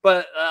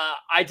 But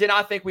I did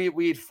not think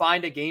we'd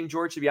find a game,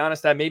 George, to be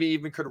honest, that maybe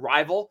even could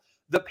rival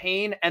the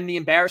pain and the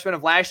embarrassment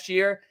of last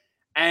year.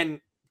 And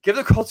give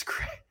the Colts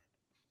credit.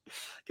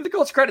 Give the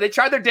Colts credit. They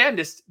tried their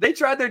damnedest. They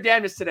tried their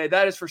damnedest today.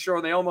 That is for sure.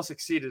 And they almost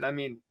succeeded. I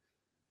mean,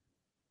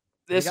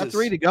 they got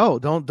 3 to go.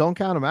 Don't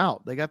count them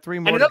out. They got 3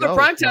 more. And another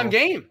primetime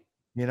game.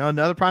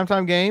 Another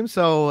primetime game.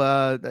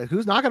 So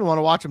who's not going to want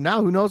to watch them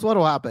now? Who knows what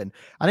will happen?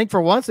 I think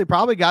for once they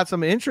probably got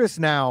some interest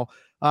now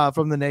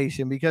from the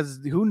nation, because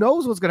who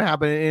knows what's going to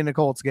happen in a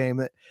Colts game.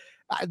 That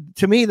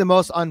to me, the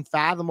most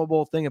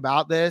unfathomable thing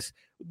about this,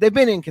 they've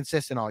been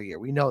inconsistent all year.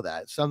 We know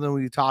that. It's something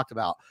we talked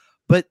about.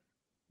 But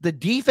the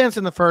defense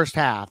in the first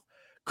half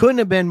couldn't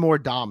have been more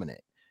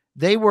dominant.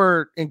 They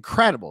were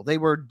incredible. They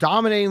were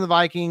dominating the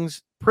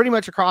Vikings pretty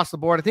much across the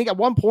board. I think at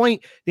one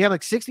point they had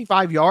like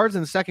 65 yards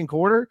in the second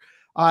quarter.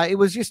 It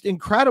was just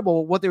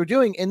incredible what they were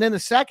doing. And then the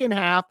second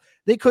half,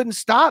 they couldn't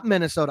stop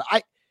Minnesota.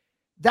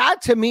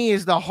 That to me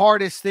is the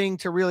hardest thing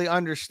to really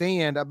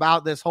understand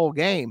about this whole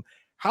game.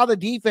 How the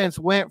defense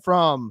went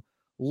from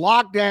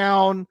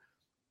lockdown,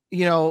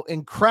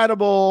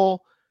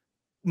 incredible,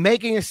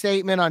 making a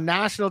statement on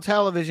national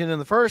television in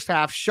the first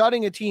half,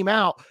 shutting a team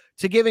out,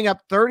 to giving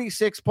up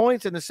 36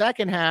 points in the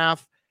second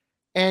half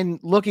and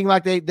looking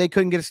like they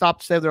couldn't get a stop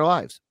to save their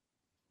lives.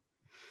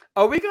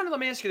 Let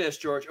me ask you this,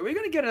 George. Are we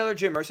going to get another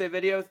Jim Irsay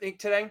video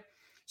today?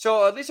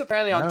 So at least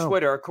apparently on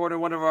Twitter, according to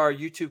one of our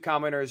YouTube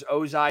commenters,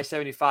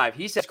 Ozai75,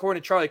 he says,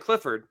 according to Charlie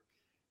Clifford,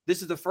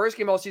 this is the first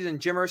game all season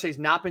Jim Irsay's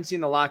not been seen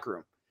in the locker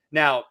room.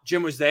 Now,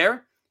 Jim was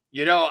there.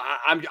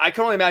 I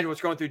can only imagine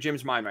what's going through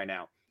Jim's mind right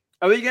now.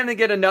 Are we going to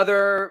get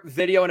another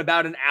video in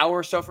about an hour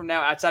or so from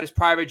now outside his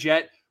private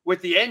jet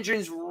with the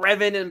engines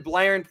revving and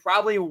blaring,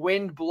 probably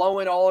wind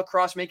blowing all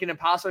across, making it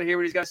impossible to hear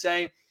what he's going to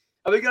say?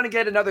 Are we going to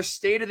get another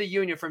State of the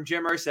Union from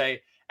Jim Irsay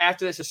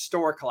after this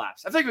historic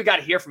collapse? I think we got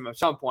to hear from him at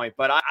some point,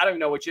 but I don't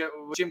know what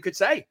Jim could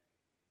say.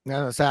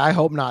 I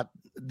hope not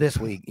this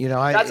week.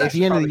 At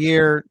the end of the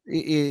year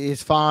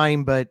is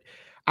fine, but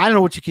I don't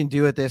know what you can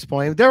do at this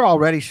point. They're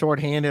already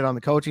shorthanded on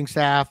the coaching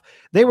staff.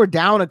 They were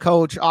down a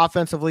coach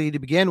offensively to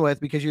begin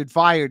with because you'd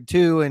fired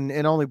 2 and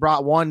only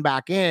brought 1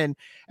 back in.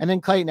 And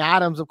then Clayton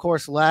Adams, of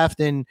course, left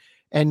and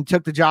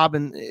took the job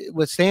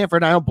with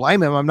Stanford. I don't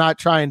blame him. I'm not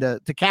trying to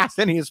cast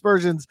any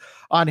aspersions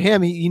on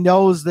him. He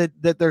knows that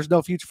there's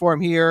no future for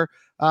him here.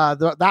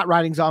 That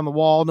writing's on the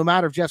wall. No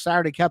matter if Jeff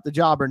Saturday kept the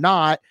job or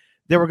not,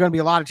 there were going to be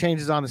a lot of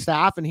changes on the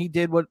staff, and he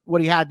did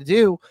what he had to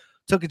do.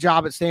 Took a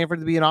job at Stanford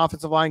to be an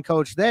offensive line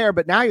coach there,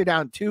 but now you're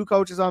down 2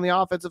 coaches on the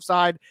offensive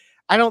side.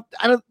 I don't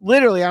think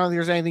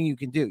there's anything you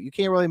can do. You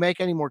can't really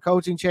make any more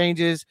coaching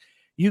changes.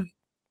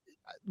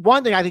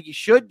 One thing I think you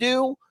should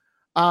do,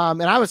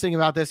 and I was thinking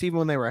about this even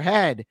when they were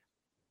ahead,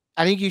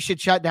 I think you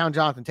should shut down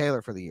Jonathan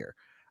Taylor for the year.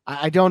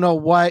 I don't know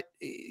what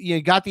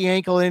you got, the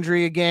ankle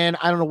injury again.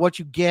 I don't know what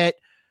you get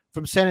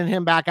from sending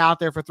him back out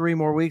there for 3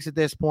 more weeks at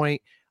this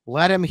point.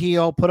 Let him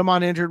heal, put him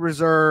on injured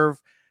reserve.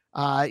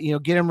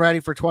 Get him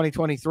ready for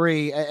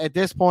 2023. At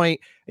this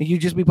point, you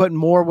just be putting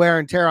more wear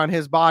and tear on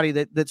his body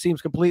that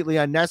seems completely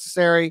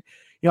unnecessary.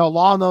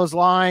 Along those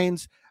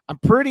lines, I'm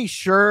pretty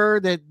sure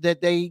that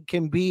they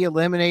can be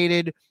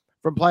eliminated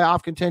from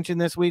playoff contention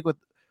this week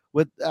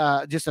with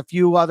just a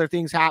few other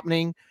things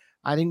happening.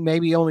 I think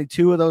maybe only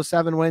 2 of those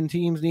 7-win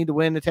teams need to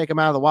win to take them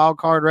out of the wild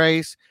card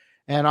race,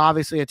 and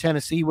obviously a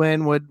Tennessee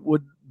win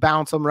would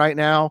bounce them right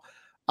now.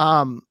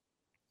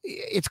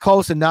 It's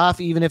close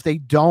enough, even if they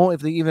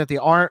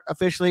aren't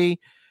officially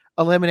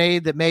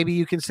eliminated, that maybe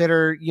you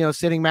consider,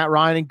 sitting Matt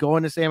Ryan and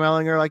going to Sam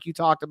Ehlinger like you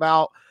talked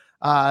about.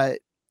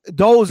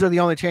 Those are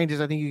the only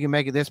changes I think you can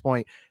make at this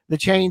point. The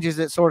changes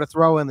that sort of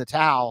throw in the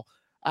towel.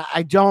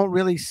 I don't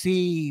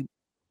see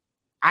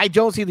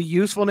the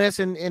usefulness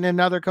in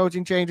another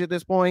coaching change at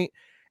this point,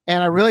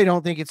 and I really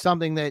don't think it's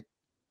something that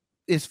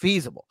is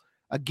feasible.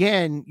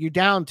 Again, you're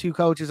down 2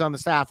 coaches on the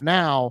staff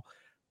now.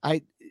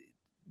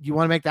 You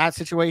want to make that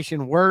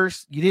situation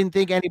worse? You didn't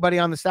think anybody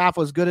on the staff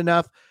was good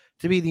enough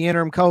to be the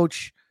interim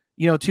coach,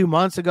 2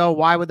 months ago.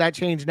 Why would that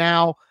change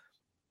now?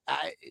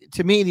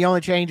 To me, the only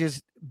change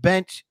is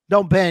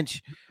don't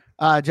bench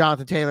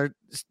Jonathan Taylor.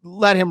 Just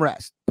let him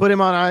rest. Put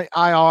him on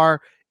IR,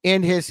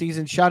 end his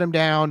season, shut him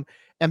down,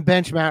 and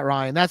bench Matt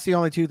Ryan. That's the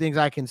only 2 things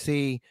I can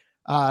see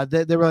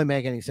that really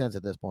make any sense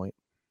at this point.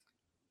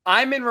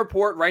 I'm in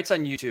report writes on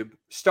YouTube.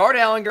 Start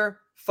Ehlinger,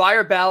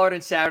 fire Ballard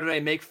and Saturday,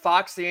 make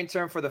Fox the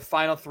interim for the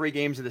final 3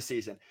 games of the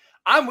season.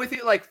 I'm with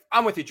you. Like,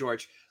 I'm with you,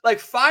 George.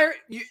 Like,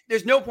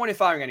 there's no point in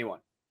firing anyone.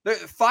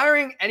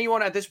 Firing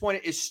anyone at this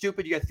point is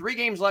stupid. You got 3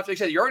 games left. Like I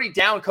said, you're already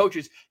down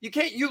coaches.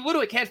 You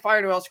literally can't fire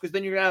anyone else because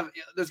then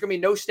there's going to be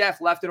no staff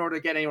left in order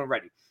to get anyone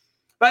ready.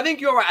 But I think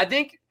you're right. I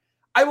think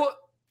I will.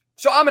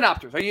 So I'm an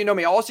optimist. You know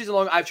me, all season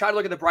long, I've tried to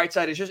look at the bright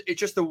side. It's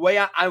just the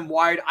way I'm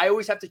wired. I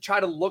always have to try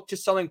to look to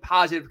something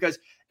positive because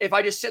if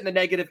I just sit in the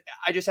negative,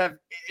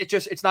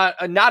 it's not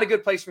a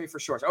good place for me for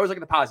sure. So I always look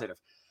at the positive.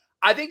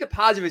 I think the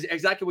positive is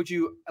exactly what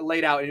you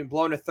laid out and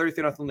blowing a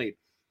 33-0 lead.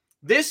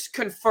 This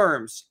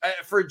confirms,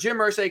 for Jim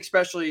Irsay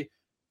especially,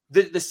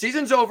 the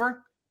season's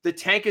over. The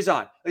tank is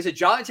on. Like I said,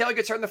 Jonathan Taylor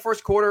gets hurt in the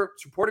first quarter.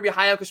 It's reported to be a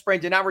high ankle sprain,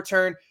 did not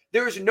return.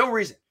 There is no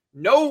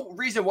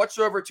reason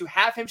whatsoever to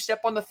have him step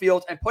on the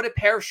field and put a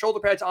pair of shoulder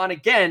pads on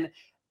again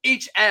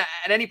at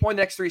any point in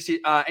the next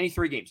any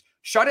 3 games.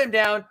 Shut him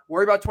down.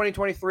 Worry about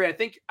 2023. I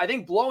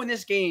think blowing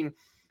this game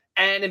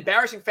in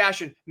embarrassing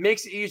fashion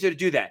makes it easier to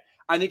do that.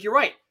 I think you're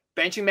right.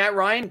 Benching Matt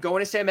Ryan,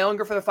 going to Sam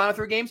Ehlinger for the final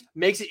 3 games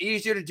makes it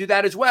easier to do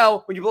that as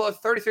well when you blow a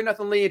 33-0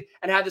 lead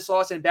and have this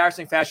loss in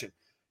embarrassing fashion.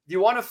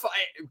 You want to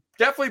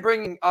definitely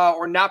bring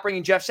or not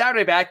bringing Jeff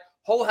Saturday back,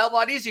 whole hell of a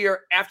lot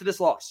easier after this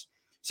loss.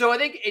 So I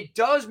think it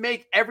does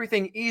make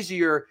everything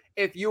easier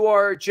if you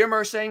are Jim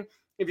Irsay,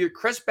 if you're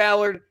Chris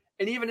Ballard,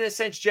 and even in a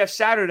sense Jeff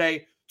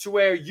Saturday, to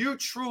where you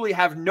truly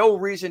have no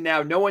reason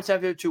now, no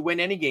incentive to win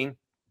any game.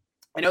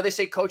 I know they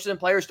say coaches and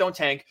players don't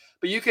tank,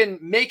 but you can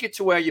make it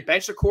to where you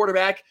bench the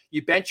quarterback,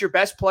 you bench your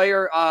best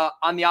player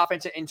on the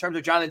offense in terms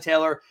of Jonathan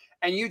Taylor,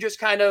 and you just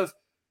kind of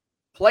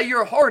play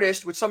your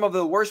hardest with some of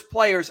the worst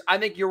players. I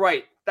think you're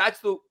right. That's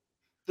the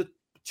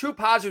 2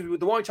 positives.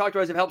 The one we talked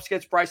about is if it helps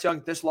get Bryce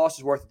Young, this loss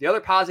is worth it. The other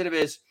positive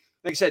is,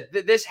 like I said,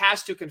 this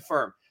has to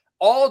confirm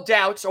all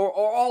doubts or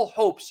all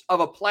hopes of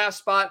a playoff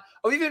spot,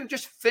 or even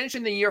just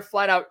finishing the year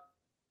flat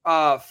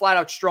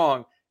out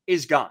strong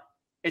is gone.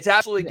 It's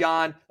absolutely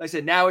gone. Like I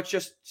said, now it's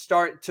just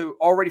start to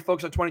already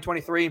focus on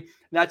 2023. And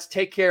that's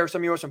take care of some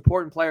of your most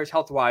important players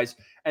health-wise.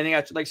 And then,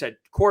 like I said,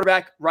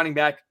 quarterback, running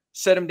back,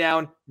 set them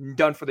down,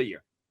 done for the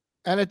year.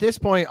 And at this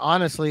point,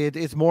 honestly,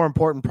 it's more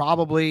important.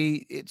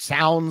 Probably it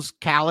sounds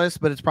callous,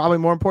 but it's probably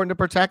more important to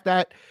protect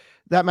that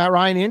Matt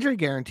Ryan injury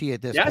guarantee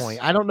at this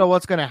point. I don't know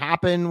what's going to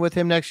happen with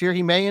him next year.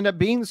 He may end up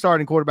being the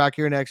starting quarterback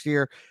here next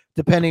year,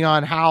 depending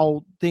on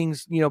how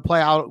things,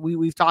 play out.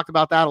 We've talked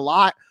about that a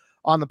lot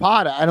on the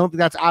pod. I don't think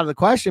that's out of the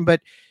question,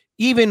 but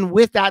even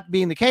with that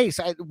being the case,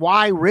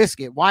 why risk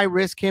it? Why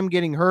risk him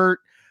getting hurt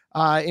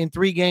in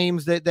 3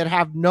 games that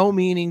have no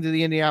meaning to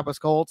the Indianapolis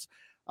Colts?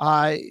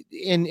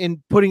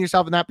 In putting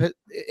yourself in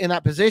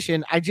that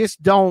position, I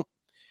just don't.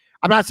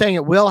 I'm not saying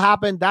it will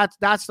happen.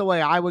 That's the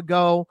way I would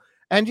go,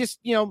 and just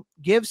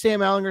give Sam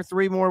Ehlinger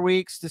 3 more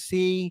weeks to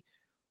see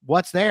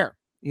what's there.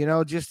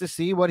 Just to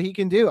see what he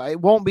can do. It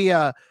won't be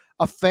a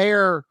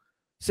fair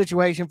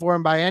situation for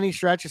him by any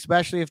stretch,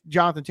 especially if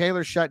Jonathan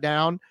Taylor's shut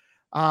down.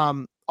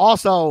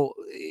 Also,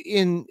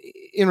 in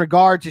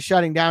regard to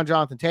shutting down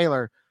Jonathan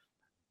Taylor,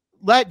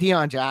 let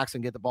Deion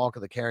Jackson get the bulk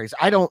of the carries.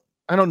 I don't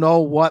know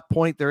what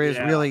point there is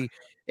really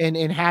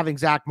in having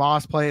Zach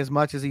Moss play as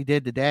much as he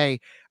did today.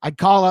 I'd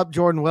call up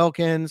Jordan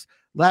Wilkins,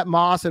 let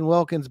Moss and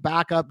Wilkins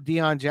back up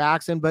Deion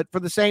Jackson, but for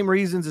the same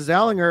reasons as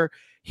Ehlinger,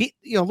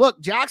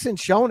 look,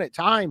 Jackson's shown at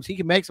times he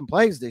can make some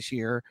plays this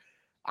year.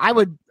 I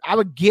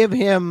would give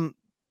him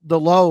the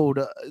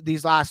load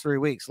these last 3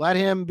 weeks. Let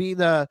him be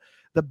the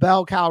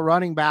bell cow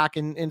running back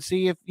and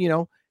see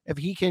if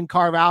he can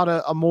carve out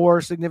a more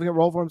significant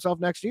role for himself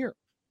next year.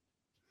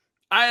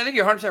 I think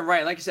you're 100%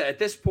 right. Like I said, at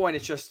this point,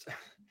 it's just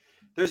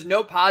there's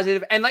no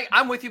positive. And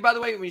I'm with you, by the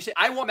way, when you say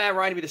I want Matt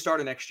Ryan to be the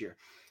starter next year.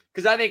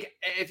 Because I think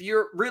if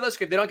you're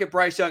realistic, if they don't get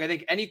Bryce Young, I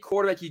think any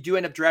quarterback you do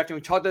end up drafting, we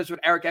talked about this with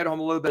Eric Edholm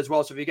a little bit as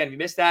well. So if you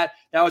missed that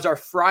was our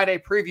Friday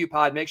preview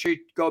pod. Make sure you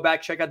go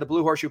back, check out the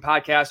Blue Horseshoe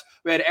podcast.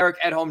 We had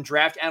Eric Edholm,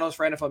 draft analyst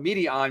for NFL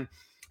Media, on. And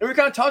we were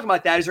kind of talking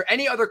about that. Is there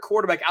any other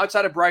quarterback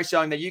outside of Bryce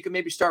Young that you can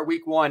maybe start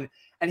week 1?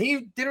 And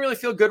he didn't really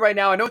feel good right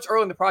now. I know it's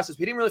early in the process, but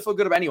he didn't really feel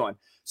good about anyone.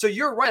 So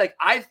you're right.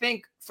 I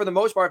think for the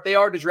most part, if they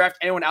are to draft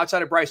anyone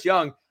outside of Bryce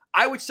Young,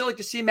 I would still like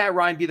to see Matt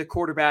Ryan be the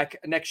quarterback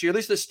next year, at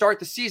least to start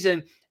the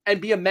season and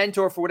be a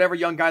mentor for whatever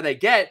young guy they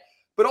get.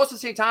 But also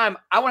at the same time,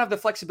 I want to have the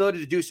flexibility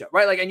to do so,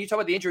 right? And you talk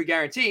about the injury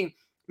guarantee.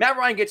 Matt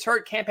Ryan gets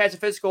hurt, can't pass a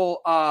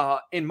physical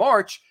in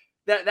March.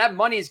 That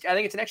money is, I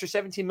think it's an extra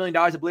 $17 million,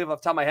 I believe, off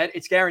the top of my head.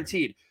 It's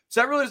guaranteed. So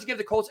that really doesn't give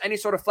the Colts any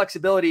sort of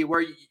flexibility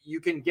where you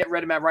can get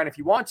rid of Matt Ryan if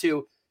you want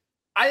to.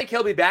 I think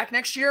he'll be back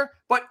next year.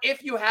 But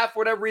if you have, for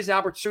whatever reason,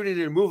 opportunity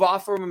to move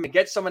off from him and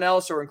get someone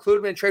else or include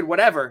him in a trade,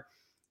 whatever,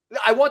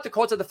 I want the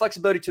Colts to have the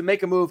flexibility to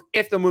make a move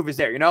if the move is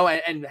there,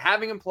 and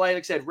having him play,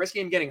 like I said,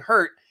 risking him getting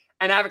hurt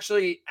and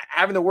actually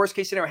having the worst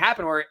case scenario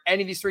happen where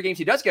any of these 3 games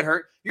he does get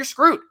hurt, you're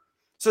screwed.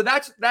 So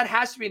that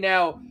has to be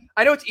now.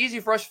 I know it's easy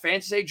for us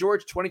fans to say,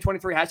 George,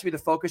 2023 has to be the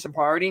focus and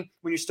priority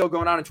when you're still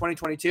going on in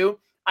 2022.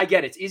 I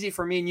get it. It's easy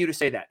for me and you to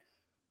say that.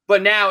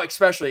 But now,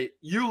 especially,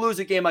 you lose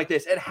a game like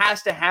this, it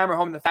has to hammer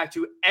home the fact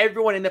to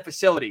everyone in the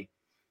facility.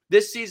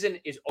 This season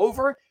is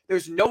over.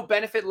 There's no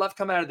benefit left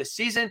coming out of the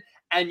season.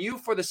 And you,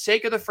 for the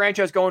sake of the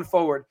franchise going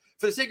forward,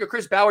 for the sake of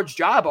Chris Ballard's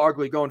job,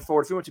 arguably going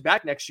forward, if he wants you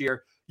back next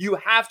year, you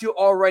have to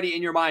already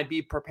in your mind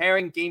be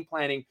preparing, game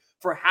planning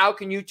for how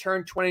can you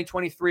turn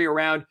 2023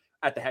 around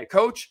at the head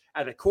coach,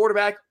 at the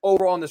quarterback,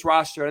 overall on this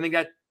roster. And I think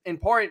that in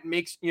part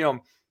makes,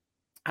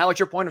 I like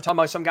your point of talking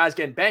about some guys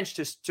getting benched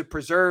to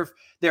preserve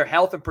their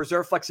health and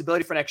preserve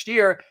flexibility for next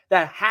year.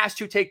 That has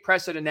to take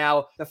precedent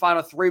now, the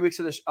final 3 weeks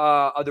of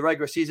the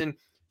regular season.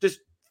 Just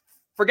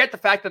forget the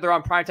fact that they're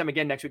on primetime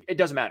again next week. It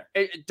doesn't matter.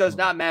 It does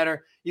not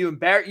matter. You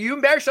embarrass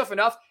yourself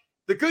enough.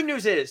 The good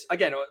news is,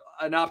 again,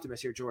 an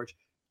optimist here, George,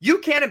 you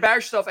can't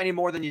embarrass yourself any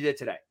more than you did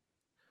today.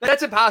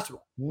 That's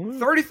impossible.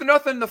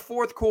 30-0 in the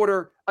fourth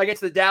quarter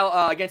against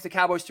the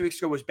Cowboys 2 weeks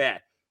ago was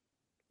bad.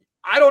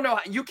 I don't know.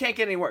 You can't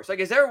get any worse. Like,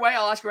 is there a way,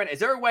 I'll ask you right now, is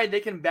there a way they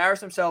can embarrass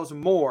themselves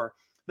more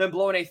than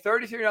blowing a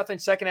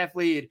 33-0 second half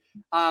lead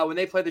when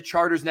they play the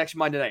Chargers next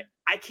Monday night?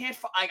 I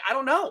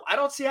don't know. I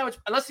don't see how it's,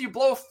 unless you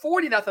blow a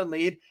 40-0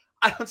 lead,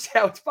 I don't see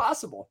how it's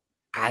possible.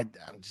 I'm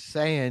just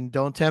saying,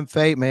 don't tempt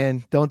fate,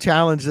 man. Don't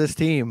challenge this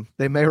team.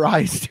 They may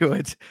rise to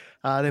it.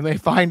 They may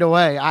find a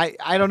way.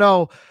 I don't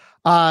know.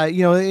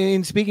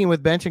 In speaking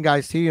with benching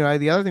guys too,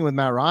 the other thing with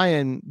Matt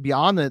Ryan,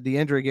 beyond the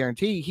injury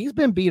guarantee, he's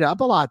been beat up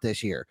a lot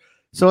this year.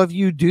 So if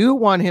you do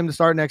want him to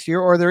start next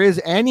year, or there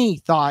is any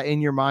thought in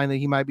your mind that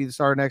he might be the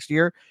starter next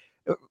year,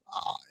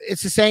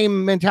 it's the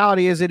same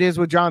mentality as it is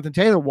with Jonathan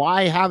Taylor.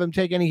 Why have him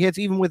take any hits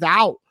even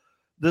without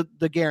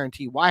the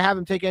guarantee? Why have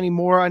him take any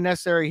more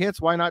unnecessary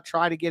hits? Why not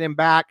try to get him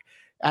back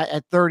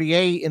at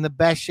 38 in the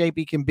best shape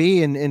he can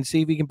be and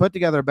see if he can put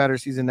together a better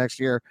season next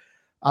year?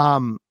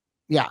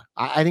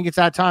 I think it's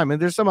that time.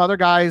 And there's some other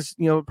guys,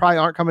 probably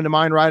aren't coming to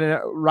mind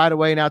right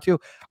away now too.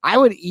 I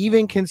would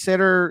even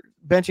consider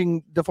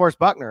benching DeForest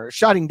Buckner,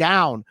 shutting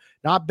down,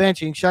 not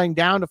benching, shutting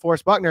down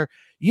DeForest Buckner.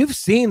 You've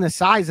seen the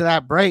size of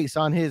that brace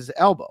on his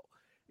elbow.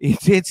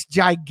 It's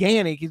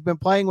gigantic. He's been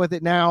playing with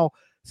it now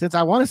since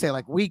I want to say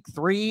like week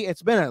 3.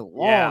 It's been a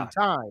long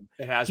time.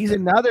 He's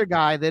another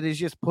guy that has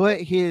just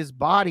put his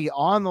body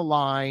on the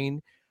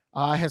line,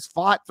 has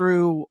fought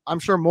through, I'm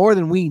sure, more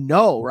than we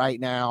know right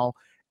now.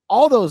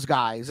 All those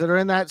guys that are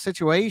in that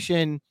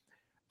situation,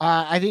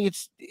 I think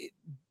it's,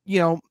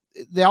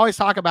 they always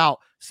talk about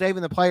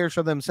saving the players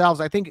for themselves.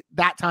 I think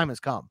that time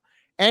has come.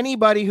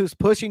 Anybody who's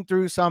pushing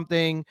through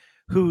something,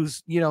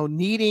 who's,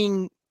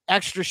 needing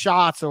extra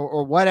shots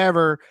or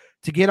whatever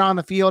to get on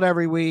the field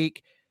every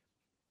week,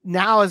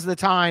 now is the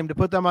time to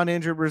put them on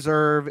injured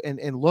reserve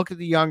and look at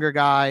the younger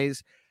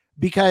guys,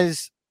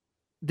 because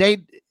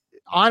they've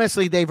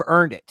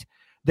earned it.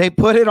 They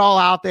put it all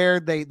out there.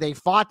 They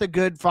fought the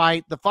good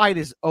fight. The fight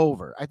is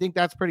over. I think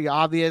that's pretty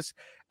obvious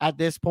at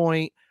this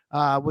point,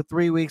 with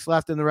 3 weeks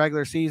left in the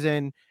regular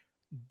season.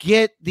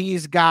 Get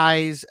these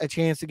guys a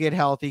chance to get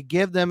healthy.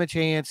 Give them a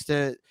chance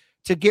to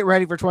get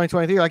ready for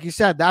 2023. Like you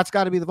said, that's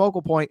got to be the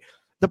focal point.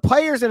 The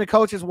players and the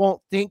coaches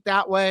won't think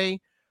that way.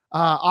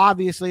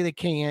 Obviously, they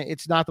can't.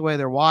 It's not the way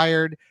they're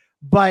wired.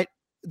 But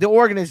the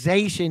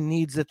organization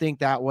needs to think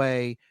that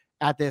way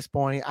at this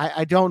point.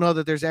 I don't know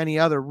that there's any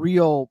other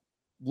real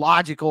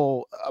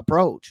logical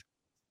approach.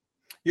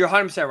 You're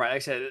 100% right. Like I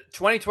said,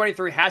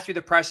 2023 has to be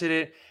the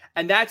precedent,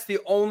 and that's the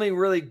only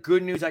really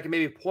good news I can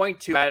maybe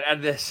point to out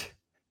of this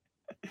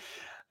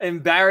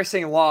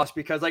embarrassing loss,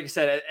 because like I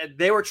said,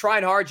 they were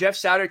trying hard. Jeff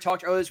Saturday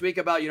talked earlier this week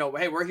about,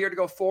 hey, we're here to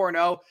go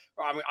 4-0.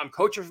 I'm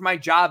coaching for my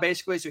job,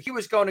 basically. So he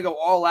was going to go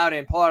all out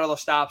and pull out all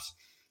those stops.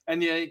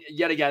 And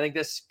yet again, I think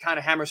this kind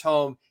of hammers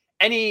home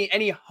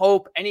any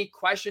hope, any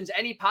questions,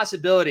 any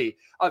possibility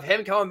of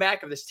him coming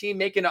back, of this team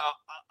making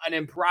an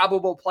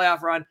improbable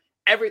playoff run.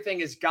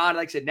 Everything is gone.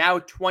 Like I said, now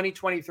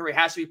 2023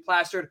 has to be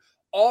plastered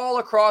all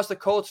across the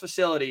Colts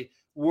facility.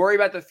 Worry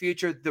about the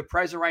future. The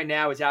present right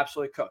now is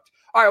absolutely cooked.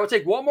 All right, we'll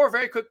take one more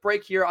very quick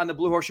break here on the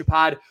Blue Horseshoe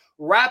Pod.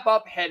 Wrap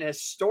up an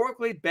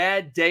historically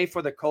bad day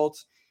for the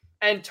Colts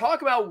and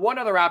talk about one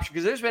other option,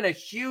 because there's been a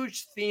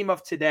huge theme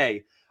of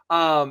today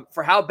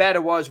for how bad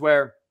it was,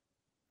 where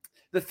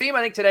the theme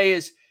I think today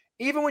is,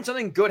 even when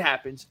something good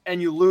happens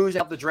and you lose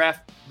out the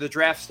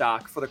draft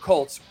stock for the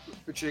Colts,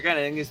 which again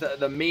I think is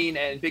the main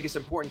and biggest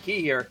important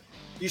key here,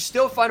 you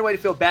still find a way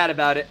to feel bad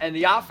about it, and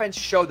the offense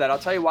showed that. I'll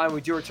tell you why when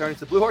we do return to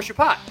the Blue Horseshoe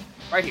Pod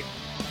right here.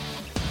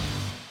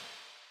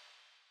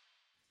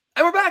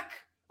 And we're back.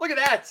 Look at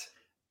that.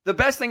 The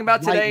best thing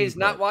about today is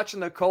not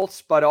watching the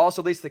Colts, but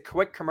also at least the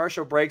quick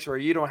commercial breaks where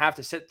you don't have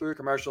to sit through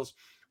commercials.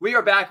 We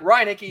are back.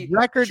 Ryan Hickey,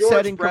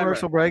 record-setting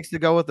commercial breaks to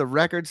go with the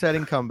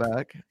record-setting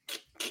comeback.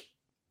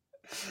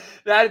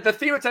 That the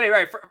theme of today,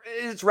 right?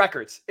 It's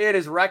records. It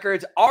is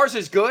records. Ours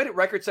is good.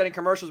 Record-setting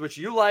commercials, which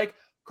you like.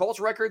 Colts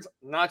records,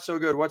 not so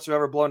good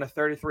whatsoever. Blowing a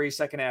 33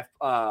 second half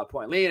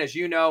point lead. As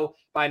you know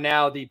by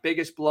now, the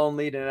biggest blown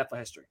lead in NFL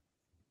history.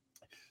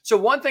 So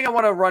one thing I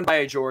want to run by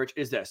you, George,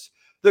 is this.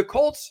 The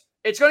Colts,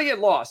 it's going to get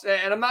lost.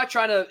 And I'm not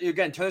trying to,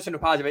 again, turn this into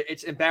positive.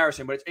 It's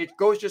embarrassing, but it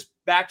goes just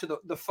back to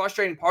the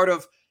frustrating part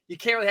of you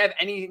can't really have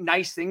any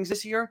nice things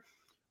this year.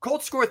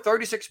 Colts scored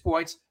 36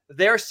 points,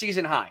 their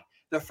season high.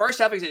 The first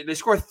half, they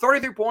scored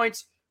 33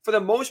 points for the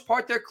most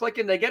part, they're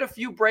clicking. They get a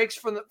few breaks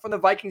from the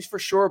Vikings for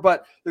sure,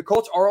 but the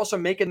Colts are also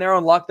making their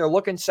own luck. They're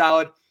looking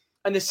solid.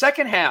 And the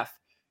second half,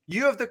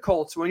 you have the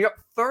Colts, when you're up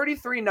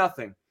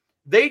 33-0,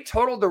 they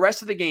totaled the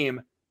rest of the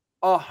game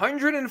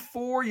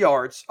 104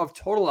 yards of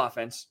total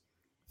offense,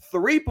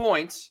 3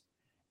 points,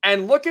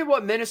 and look at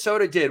what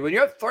Minnesota did. When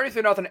you're up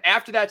 33-0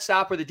 after that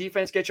stop where the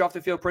defense gets you off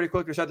the field pretty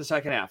quick to start the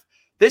second half,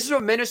 this is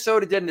what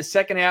Minnesota did in the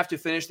second half to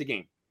finish the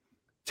game.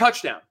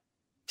 Touchdown,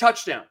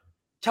 touchdown,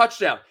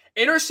 touchdown,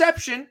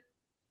 interception,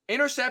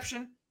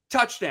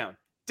 touchdown,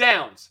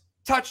 downs,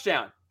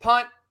 touchdown,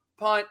 punt,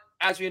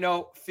 as we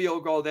know,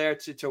 field goal there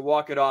to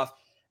walk it off.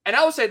 And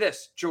I will say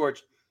this,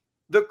 George,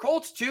 the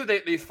Colts too,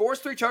 they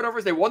forced 3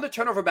 turnovers. They won the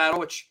turnover battle,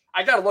 which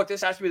I got to look,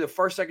 this has to be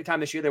the second time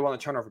this year they won the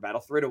turnover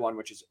battle, 3-1,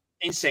 which is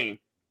insane.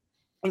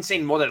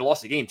 Insane more than they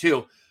lost the game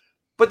too.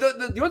 But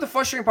you know what the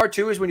frustrating part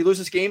too is when you lose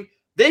this game?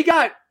 They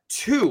got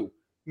 2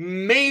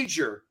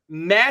 major,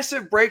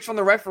 massive breaks from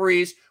the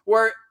referees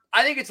where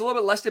I think it's a little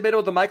bit less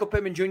debatable the Michael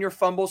Pittman Jr.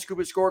 fumble, scoop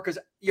and score, because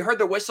you heard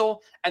the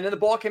whistle and then the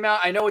ball came out.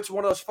 I know it's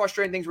one of those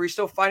frustrating things where you're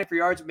still fighting for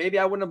yards. Maybe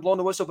I wouldn't have blown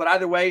the whistle, but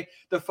either way,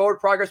 the forward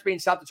progress being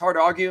stopped, it's hard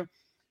to argue.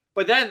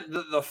 But then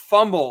the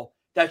fumble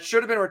that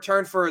should have been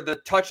returned for the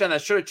touchdown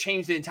that should have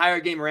changed the entire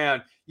game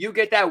around, you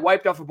get that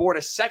wiped off the board,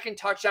 a second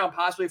touchdown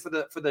possibly for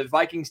the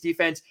Vikings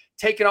defense,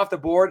 taken off the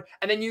board,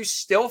 and then you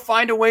still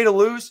find a way to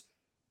lose.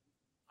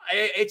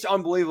 It's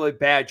unbelievably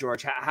bad,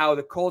 George, how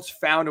the Colts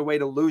found a way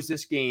to lose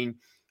this game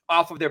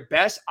off of their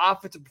best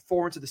offensive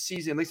performance of the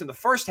season, at least in the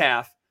first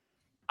half.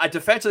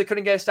 Defensively, they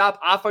couldn't get a stop.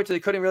 Offensively,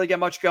 they couldn't really get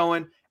much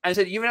going. And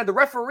so even had the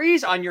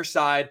referees on your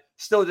side,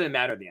 still didn't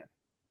matter at the end.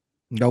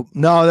 Nope.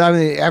 No, I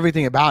mean,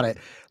 everything about it.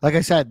 Like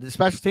I said, the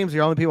special teams are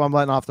the only people I'm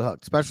letting off the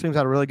hook. Special teams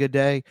had a really good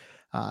day.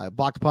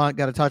 Blocked a punt,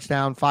 got a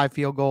touchdown, 5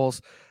 field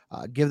goals.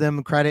 Give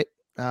them credit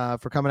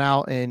for coming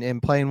out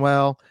and playing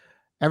well.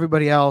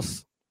 Everybody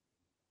else,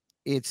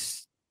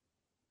 it's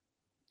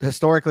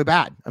historically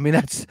bad. I mean,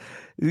 that's,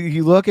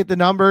 you look at the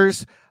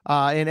numbers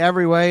in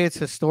every way, it's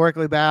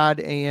historically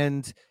bad.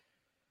 And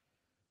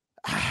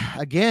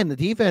again, the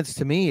defense,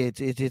 to me,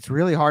 it's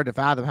really hard to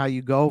fathom how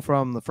you go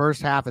from the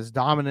first half as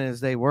dominant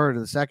as they were to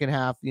the second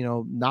half,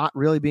 not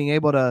really being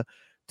able to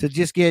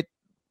just get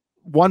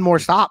one more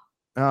stop.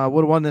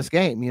 Would have won this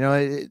game.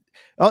 It's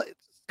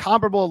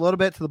comparable a little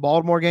bit to the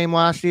Baltimore game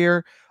last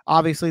year.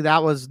 Obviously,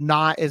 that was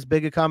not as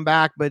big a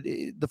comeback, but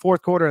the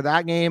fourth quarter of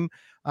that game,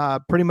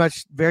 pretty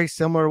much very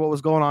similar to what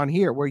was going on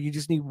here, where you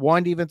just need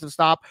one defensive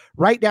stop,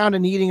 right down to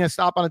needing a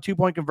stop on a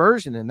 2-point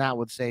conversion, and that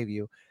would save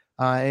you.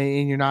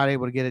 And you're not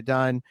able to get it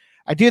done.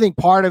 I do think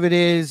part of it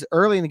is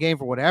early in the game,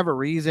 for whatever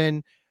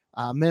reason,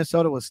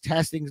 Minnesota was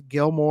testing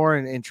Gilmore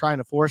and trying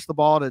to force the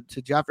ball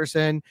to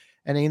Jefferson.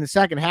 And in the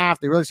second half,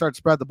 they really started to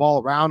spread the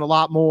ball around a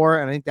lot more.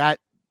 And I think that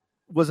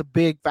was a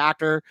big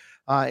factor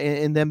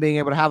in them being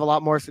able to have a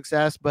lot more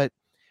success. But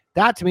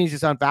that, to me, is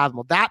just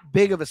unfathomable. That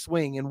big of a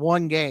swing in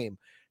one game.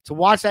 To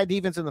watch that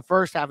defense in the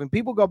first half, and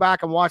people go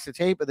back and watch the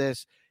tape of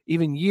this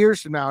even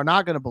years from now are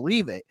not going to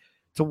believe it.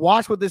 To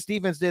watch what this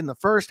defense did in the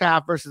first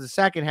half versus the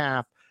second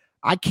half,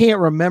 I can't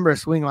remember a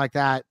swing like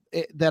that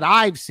that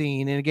I've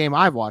seen in a game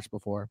I've watched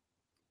before.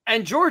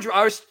 And George,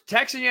 I was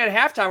texting you at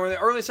halftime or the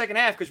early second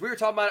half because we were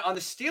talking about on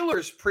the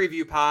Steelers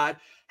preview pod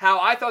how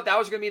I thought that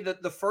was going to be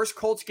the first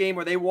Colts game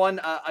where they won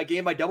a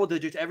game by double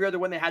digits. Every other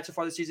win they had so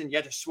far this season, you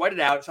had to sweat it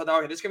out. So I thought,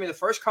 okay, this is going to be the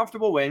first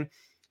comfortable win.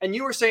 And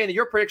you were saying that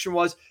your prediction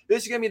was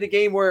this is going to be the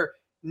game where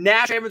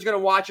nationally everyone's going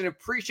to watch and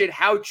appreciate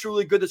how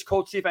truly good this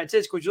Colts defense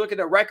is. Because you look at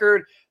their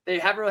record, they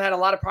haven't really had a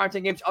lot of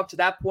primetime games up to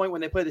that point when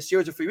they played the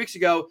Steelers a few weeks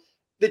ago.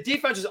 The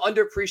defense was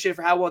underappreciated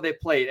for how well they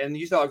played. And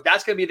you thought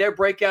that's going to be their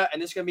breakout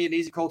and this is going to be an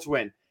easy Colts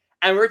win.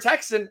 And we were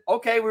texting,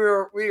 okay, we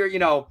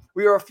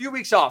were a few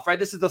weeks off, right?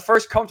 This is the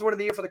first comfortable win of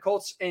the year for the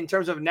Colts in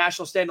terms of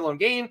national standalone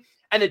game.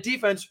 And the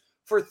defense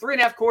for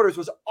 3.5 quarters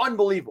was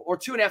unbelievable, or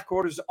 2.5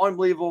 quarters was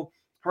unbelievable.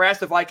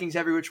 Harassed the Vikings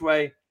every which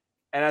way.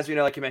 And as we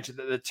know, like you mentioned,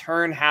 the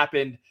turn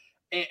happened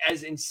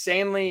as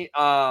insanely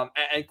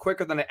and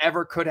quicker than I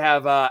ever could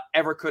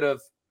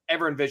have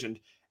envisioned.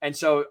 And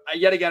so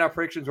yet again, our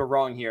predictions were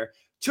wrong here.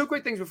 2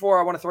 quick things before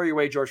I want to throw you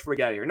away, George, before we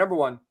get out of here. Number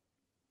one,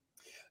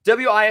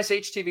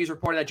 WISH-TV is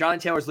reporting that Jonathan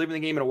Taylor is leaving the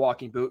game in a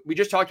walking boot. We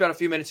just talked about it a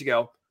few minutes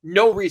ago.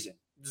 No reason.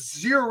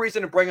 0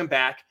 reason to bring him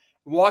back.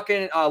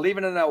 Leaving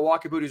in a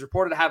walking boot. He's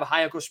reported to have a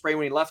high ankle sprain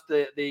when he left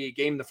the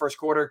game in the first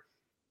quarter.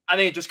 I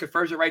think it just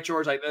confirms it, right,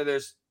 George? Like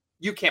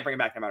you can't bring him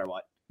back no matter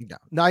what. No.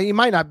 Now, you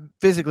might not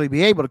physically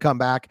be able to come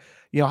back.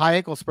 High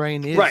ankle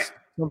sprain is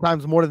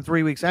sometimes more than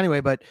 3 weeks anyway,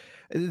 but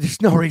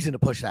there's no reason to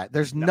push that.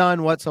 There's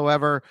none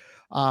whatsoever.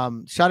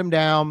 Shut him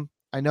down.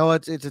 I know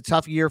it's a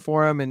tough year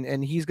for him,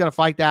 and he's going to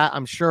fight that,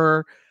 I'm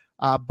sure.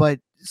 But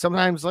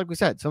sometimes, like we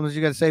said, sometimes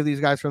you got to save these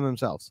guys from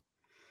themselves.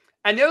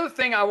 And the other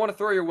thing I want to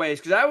throw your way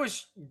is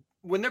because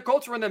when the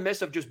Colts were in the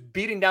midst of just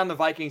beating down the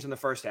Vikings in the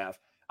first half,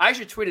 I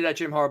actually tweeted at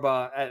Jim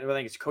Harbaugh, I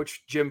think it's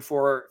Coach Jim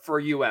for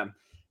UM.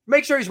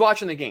 Make sure he's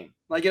watching the game.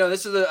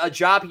 This is a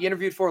job he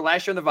interviewed for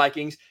last year in the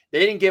Vikings. They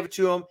didn't give it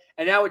to him.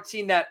 And now a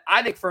team that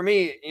I think for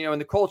me,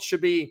 and the Colts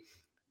should be,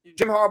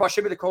 Jim Harbaugh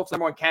should be the Colts'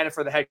 #1 candidate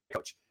for the head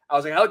coach. I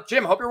was like, oh,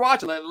 Jim, hope you're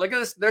watching. Look at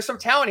this. There's some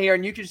talent here,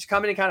 and you can just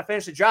come in and kind of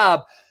finish the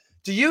job.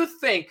 Do you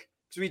think,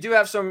 because we do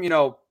have some,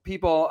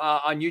 people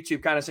on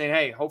YouTube kind of saying,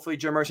 hey, hopefully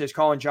Jim Irsay is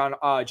calling Jim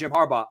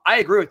Harbaugh. I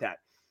agree with that.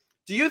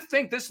 Do you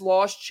think this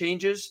loss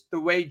changes the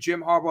way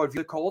Jim Harbaugh would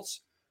view the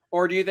Colts?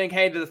 Or do you think,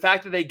 hey, the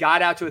fact that they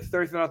got out to a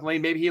 33-0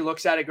 lead, maybe he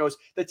looks at it, goes,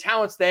 the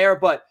talent's there,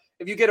 but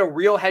if you get a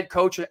real head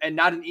coach and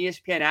not an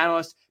ESPN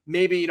analyst,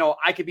 maybe,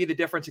 I could be the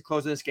difference in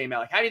closing this game out.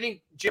 Like, how do you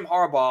think Jim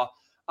Harbaugh,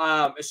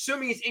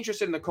 assuming he's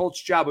interested in the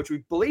Colts job, which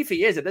we believe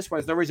he is at this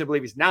point, there's no reason to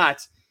believe he's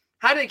not,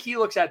 how do you think he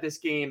looks at this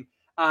game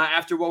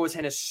after what was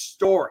an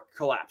historic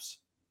collapse?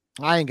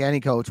 I think any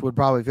coach would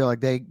probably feel like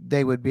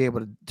they would be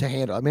able to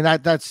handle. I mean,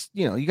 that's,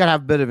 you got to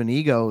have a bit of an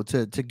ego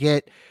to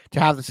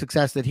have the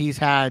success that he's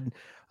had.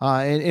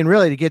 And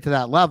really to get to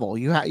that level,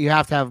 you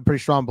have to have a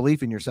pretty strong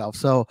belief in yourself.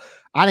 So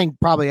I think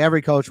probably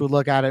every coach would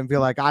look at it and feel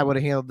like I would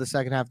have handled the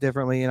second half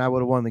differently and I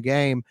would have won the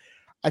game.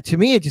 To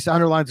me, it just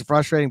underlines the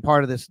frustrating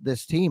part of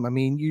this team. I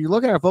mean, you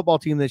look at a football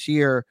team this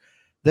year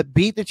that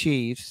beat the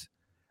Chiefs,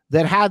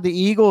 that had the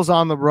Eagles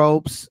on the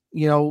ropes,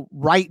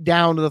 right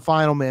down to the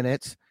final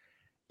minutes,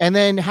 and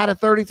then had a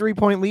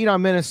 33-point lead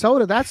on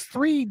Minnesota. That's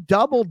 3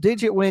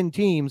 double-digit win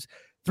teams,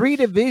 3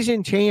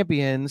 division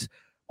champions.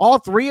 All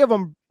 3 of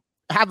them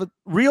have a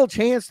real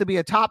chance to be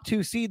a top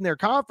 2 seed in their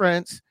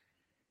conference,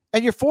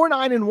 and you're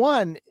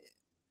 4-9-1.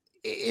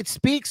 It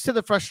speaks to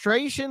the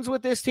frustrations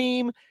with this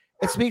team.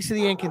 It speaks to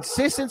the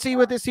inconsistency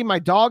with this team. My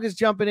dog is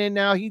jumping in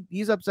now.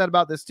 He's upset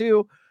about this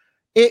too.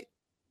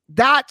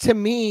 That to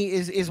me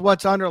is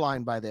what's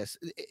underlined by this.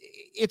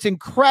 It's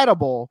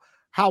incredible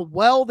how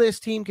well this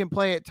team can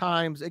play at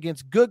times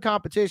against good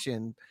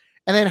competition,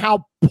 and then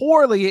how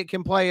poorly it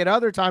can play at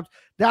other times.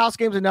 Dallas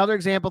game's another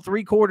example.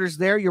 3 quarters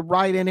there, you're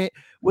right in it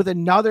with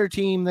another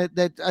team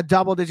that a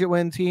double-digit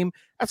win team.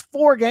 That's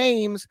 4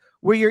 games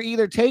where you're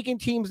either taking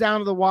teams down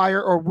to the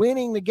wire or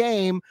winning the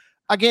game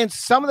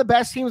against some of the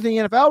best teams in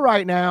the NFL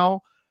right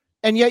now,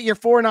 and yet you're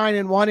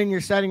 4-9-1 and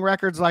you're setting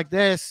records like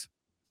this.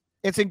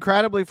 It's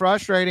incredibly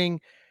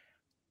frustrating.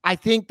 I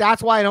think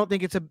that's why I don't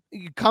think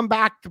you come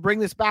back to bring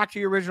this back to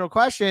your original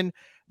question.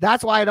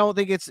 That's why I don't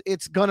think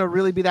it's going to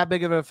really be that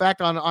big of an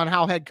effect on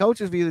how head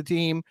coaches view the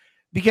team,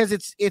 because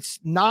it's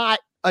not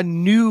a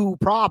new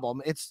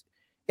problem. It's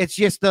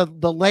just the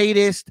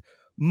latest,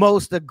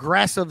 most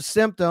aggressive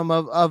symptom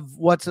of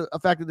what's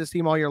affected this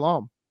team all year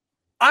long.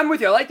 I'm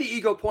with you. I like the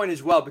ego point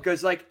as well,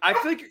 because I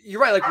feel like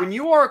you're right. Like, when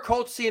you are a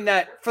Colts team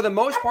that for the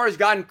most part has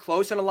gotten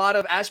close in a lot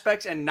of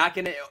aspects and not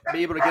going to be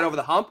able to get over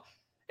the hump,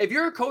 if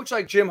you're a coach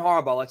like Jim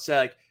Harbaugh, let's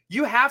say,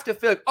 you have to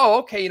feel like, oh,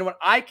 okay, you know what?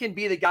 I can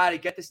be the guy to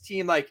get this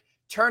team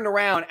turned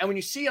around. And when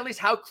you see at least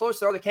how close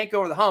they are, they can't go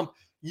over the hump,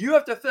 you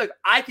have to feel like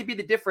I could be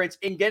the difference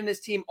in getting this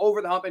team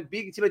over the hump and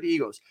beating a team like the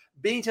Eagles,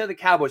 beating a team like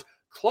the Cowboys,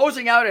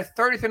 closing out a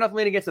 33-0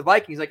 lead against the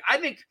Vikings. I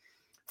think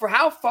for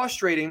how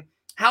frustrating,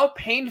 how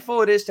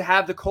painful it is to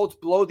have the Colts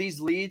blow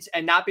these leads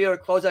and not be able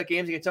to close out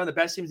games against some of the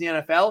best teams in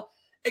the NFL,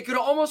 it could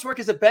almost work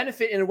as a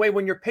benefit in a way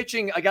when you're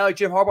pitching a guy like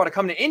Jim Harbaugh to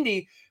come to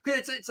Indy,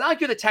 because it's not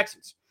like you're the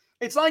Texans.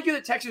 It's not like you're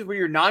the Texans where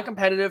you're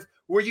non-competitive,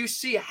 where you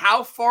see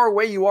how far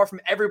away you are from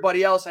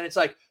everybody else, and it's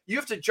like you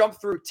have to jump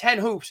through 10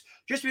 hoops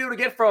just to be able to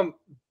get from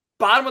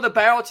bottom of the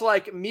barrel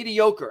to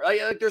mediocre.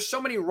 There's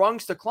so many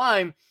rungs to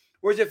climb,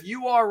 whereas if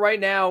you are right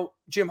now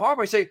Jim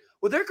Harbaugh, you say,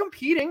 well, they're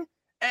competing.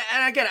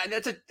 And again,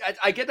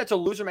 I get that's a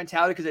loser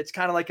mentality, because it's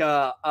kind of like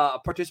a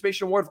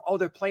participation award of, oh,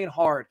 they're playing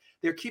hard,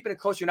 they're keeping it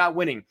close, you're not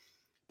winning.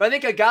 But I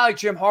think a guy like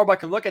Jim Harbaugh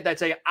can look at that and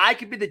say, I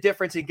could be the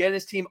difference in getting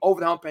this team over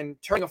the hump and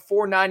turning a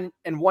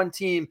 4-9-1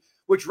 team,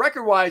 which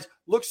record-wise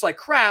looks like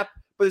crap,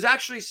 but there's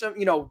actually some,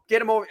 get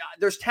them over.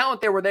 There's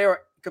talent there where they are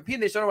competing.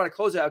 They just don't know how to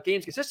close out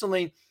games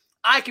consistently.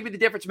 I could be the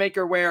difference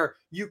maker where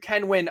you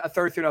can win a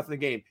 33-0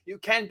 game. You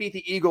can beat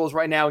the Eagles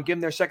right now and give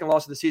them their second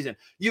loss of the season.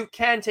 You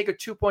can take a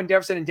 2-point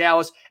deficit in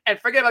Dallas and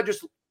forget about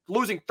just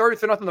losing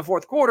 33-0 in the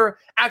fourth quarter,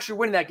 actually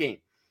winning that game.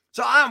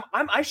 So I'm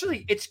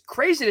actually, it's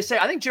crazy to say,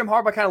 I think Jim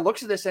Harbaugh kind of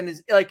looks at this and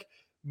is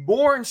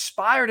more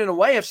inspired in a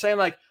way of saying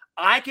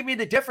I can be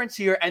the difference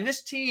here. And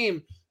this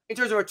team, in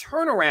terms of a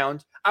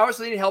turnaround, I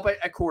obviously need help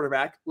at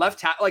quarterback, left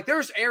tackle.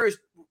 There's areas,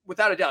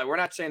 without a doubt. We're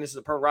not saying this is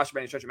a perfect roster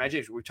by any stretch of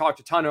imagination. We've talked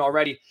a ton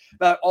already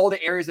about all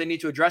the areas they need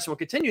to address, and we'll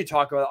continue to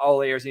talk about all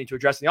the areas they need to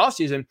address in the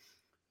offseason.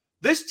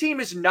 This team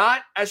is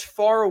not as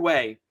far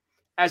away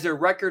as their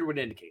record would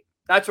indicate.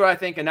 That's what I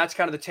think, and that's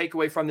kind of the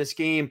takeaway from this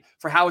game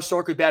for how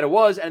historically bad it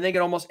was. And I think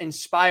it almost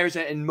inspires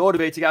and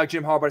motivates a guy like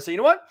Jim Harbaugh to say, you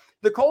know what?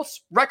 The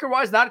Colts,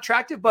 record-wise, not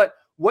attractive, but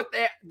what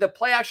the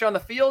play action on the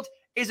field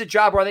is a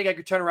job where I think I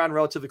could turn around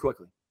relatively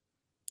quickly.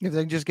 If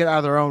they can just get out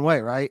of their own way,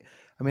 right?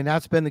 I mean,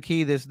 that's been the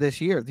key this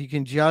year. You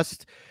can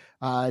just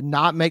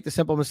not make the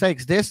simple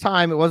mistakes. This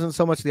time, it wasn't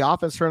so much the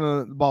offense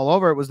turning the ball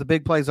over. It was the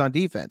big plays on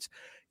defense.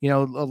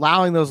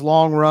 Allowing those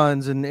long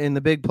runs and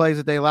the big plays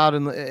that they allowed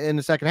in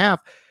the second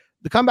half.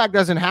 The comeback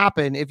doesn't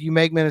happen if you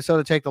make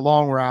Minnesota take the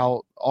long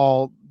route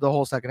the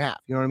whole second half.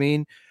 You know what I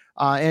mean?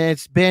 And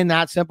it's been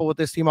that simple with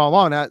this team all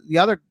along. Now,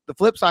 the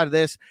flip side of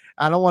this,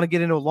 I don't want to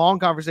get into a long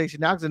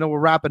conversation now because I know we're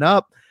wrapping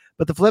up.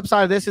 But the flip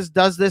side of this is,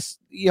 does this,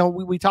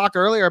 we talked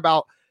earlier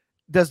about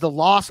does the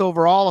loss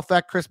overall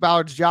affect Chris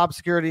Ballard's job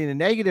security in a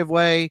negative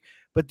way?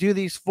 But do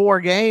these 4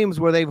 games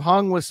where they've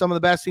hung with some of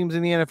the best teams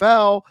in the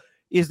NFL,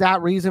 is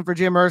that reason for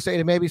Jim Irsay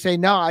to maybe say,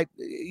 no,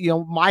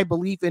 my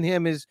belief in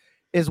him is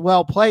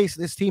well placed.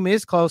 This team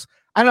is close.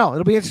 I don't know.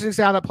 It'll be interesting to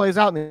see how that plays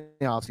out in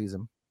the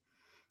offseason.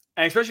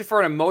 And especially for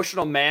an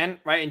emotional man,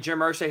 right, and Jim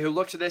Irsay, who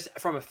looks at this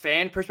from a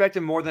fan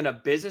perspective more than a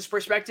business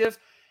perspective,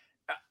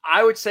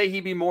 I would say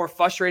he'd be more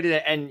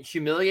frustrated and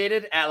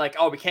humiliated at like,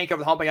 oh, we can't cover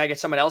the hump, I got to get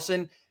someone else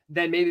in,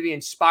 than maybe be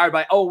inspired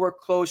by, oh, we're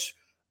close.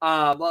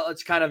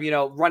 Let's kind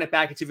of, run it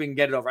back and see if we can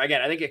get it over.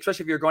 Again, I think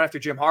especially if you're going after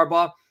Jim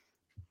Harbaugh,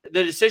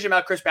 the decision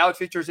about Chris Ballard's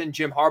future is in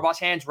Jim Harbaugh's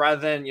hands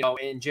rather than,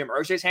 in Jim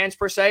Irsay's hands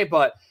per se.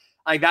 But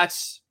like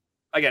that's,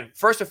 again,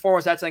 first and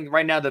foremost, that's like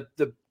right now the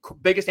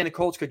biggest thing the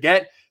Colts could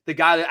get. The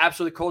guy that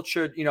absolutely Colts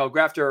should, go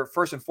after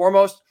first and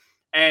foremost.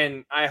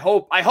 And I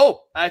hope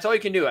that's all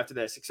you can do after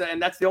this. And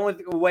that's the only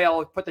way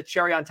I'll put the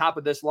cherry on top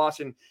of this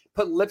loss and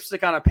put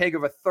lipstick on a pig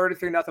of a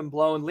 33-0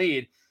 blown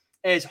lead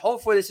is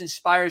hopefully this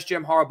inspires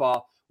Jim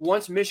Harbaugh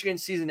once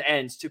Michigan's season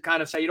ends to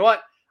kind of say, you know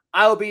what,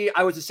 I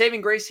was a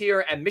saving grace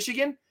here at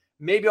Michigan.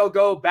 Maybe I'll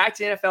go back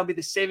to the NFL and be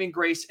the saving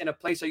grace in a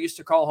place I used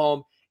to call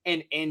home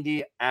in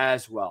Indy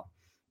as well.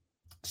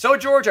 So,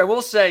 George, I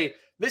will say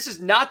this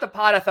is not the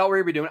pod I thought we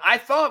would be doing. I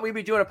thought we'd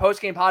be doing a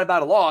post-game pod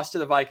about a loss to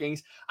the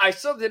Vikings. I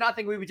still did not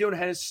think we'd be doing an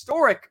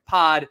historic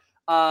pod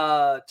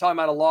talking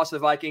about a loss to the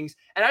Vikings.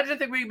 And I didn't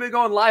think we'd be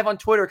going live on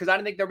Twitter because I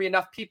didn't think there'd be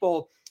enough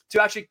people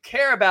to actually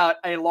care about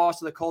a loss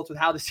to the Colts with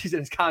how the season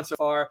has gone so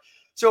far.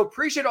 So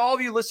appreciate all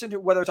of you listening to,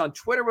 whether it's on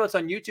Twitter, whether it's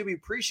on YouTube. We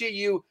appreciate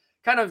you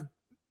kind of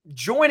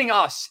joining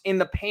us in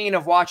the pain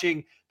of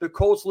watching the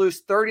Colts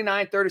lose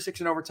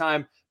 39-36 in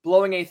overtime,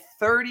 blowing a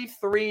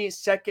 33-0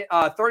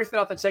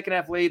 second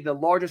half lead, the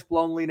largest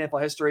blown lead in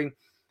NFL history.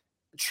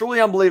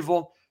 Truly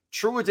unbelievable.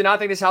 Truly did not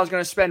think this is how I was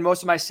going to spend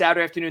most of my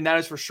Saturday afternoon. That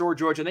is for sure,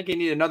 George. I think you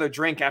need another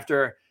drink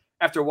after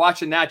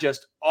watching that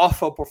just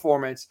awful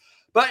performance.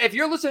 But if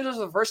you're listening to this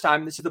for the first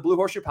time, this is the Blue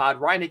Horseshoe Pod.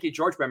 Ryan Hickey,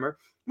 George Bremer.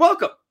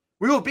 Welcome.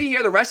 We will be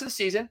here the rest of the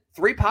season,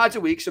 3 pods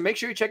a week. So make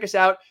sure you check us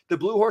out, the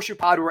Blue Horseshoe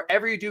Pod,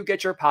 wherever you do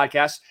get your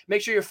podcasts.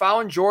 Make sure you're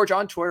following George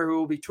on Twitter, who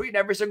will be tweeting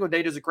every single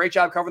day. Does a great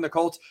job covering the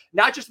Colts,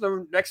 not just in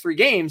the next 3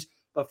 games,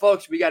 but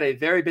folks, we got a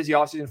very busy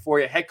offseason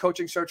for you. Head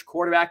coaching search,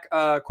 quarterback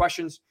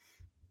questions.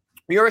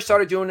 We already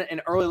started doing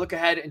an early look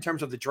ahead in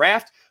terms of the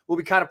draft. We'll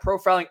be kind of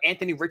profiling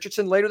Anthony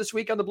Richardson later this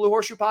week on the Blue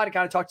Horseshoe Pod and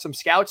kind of talk to some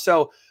scouts.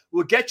 So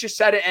we'll get you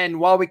set. And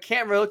while we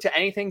can't really look to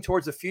anything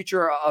towards the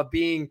future of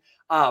being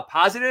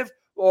positive,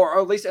 or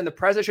at least in the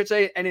present, I should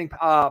say, and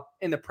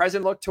in the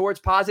present look towards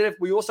positive,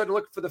 we will start to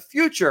look for the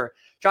future,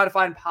 try to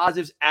find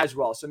positives as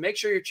well. So make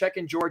sure you're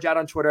checking George out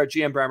on Twitter at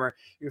GM Bremer.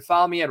 You can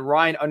follow me at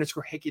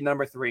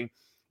Ryan_Hickey3.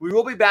 We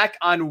will be back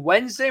on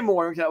Wednesday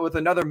morning with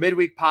another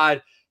midweek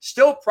pod.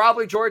 Still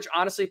probably, George,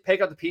 honestly, pick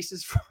up the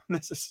pieces from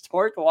this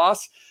historic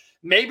loss.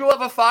 Maybe we'll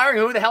have a firing.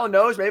 Who the hell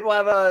knows? Maybe we'll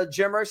have a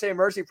Jim Irsay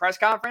Mercy press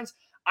conference.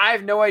 I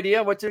have no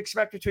idea what to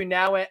expect between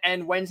now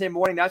and Wednesday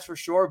morning, that's for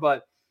sure.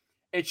 But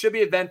it should be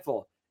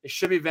eventful. It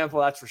should be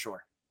eventful, that's for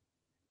sure.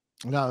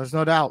 No, there's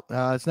no doubt.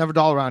 It's never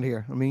dull around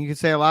here. I mean, you can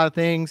say a lot of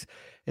things.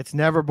 It's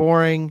never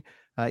boring,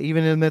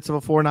 even in the midst of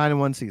a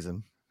 4-9-1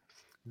 season.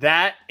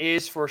 That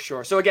is for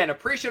sure. So again,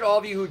 appreciate all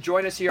of you who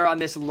join us here on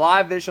this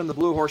live edition of the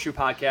Blue Horseshoe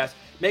Podcast.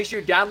 Make sure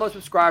you download,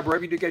 subscribe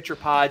wherever you do get your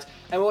pods,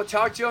 and we'll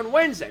talk to you on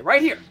Wednesday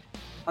right here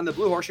on the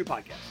Blue Horseshoe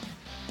Podcast.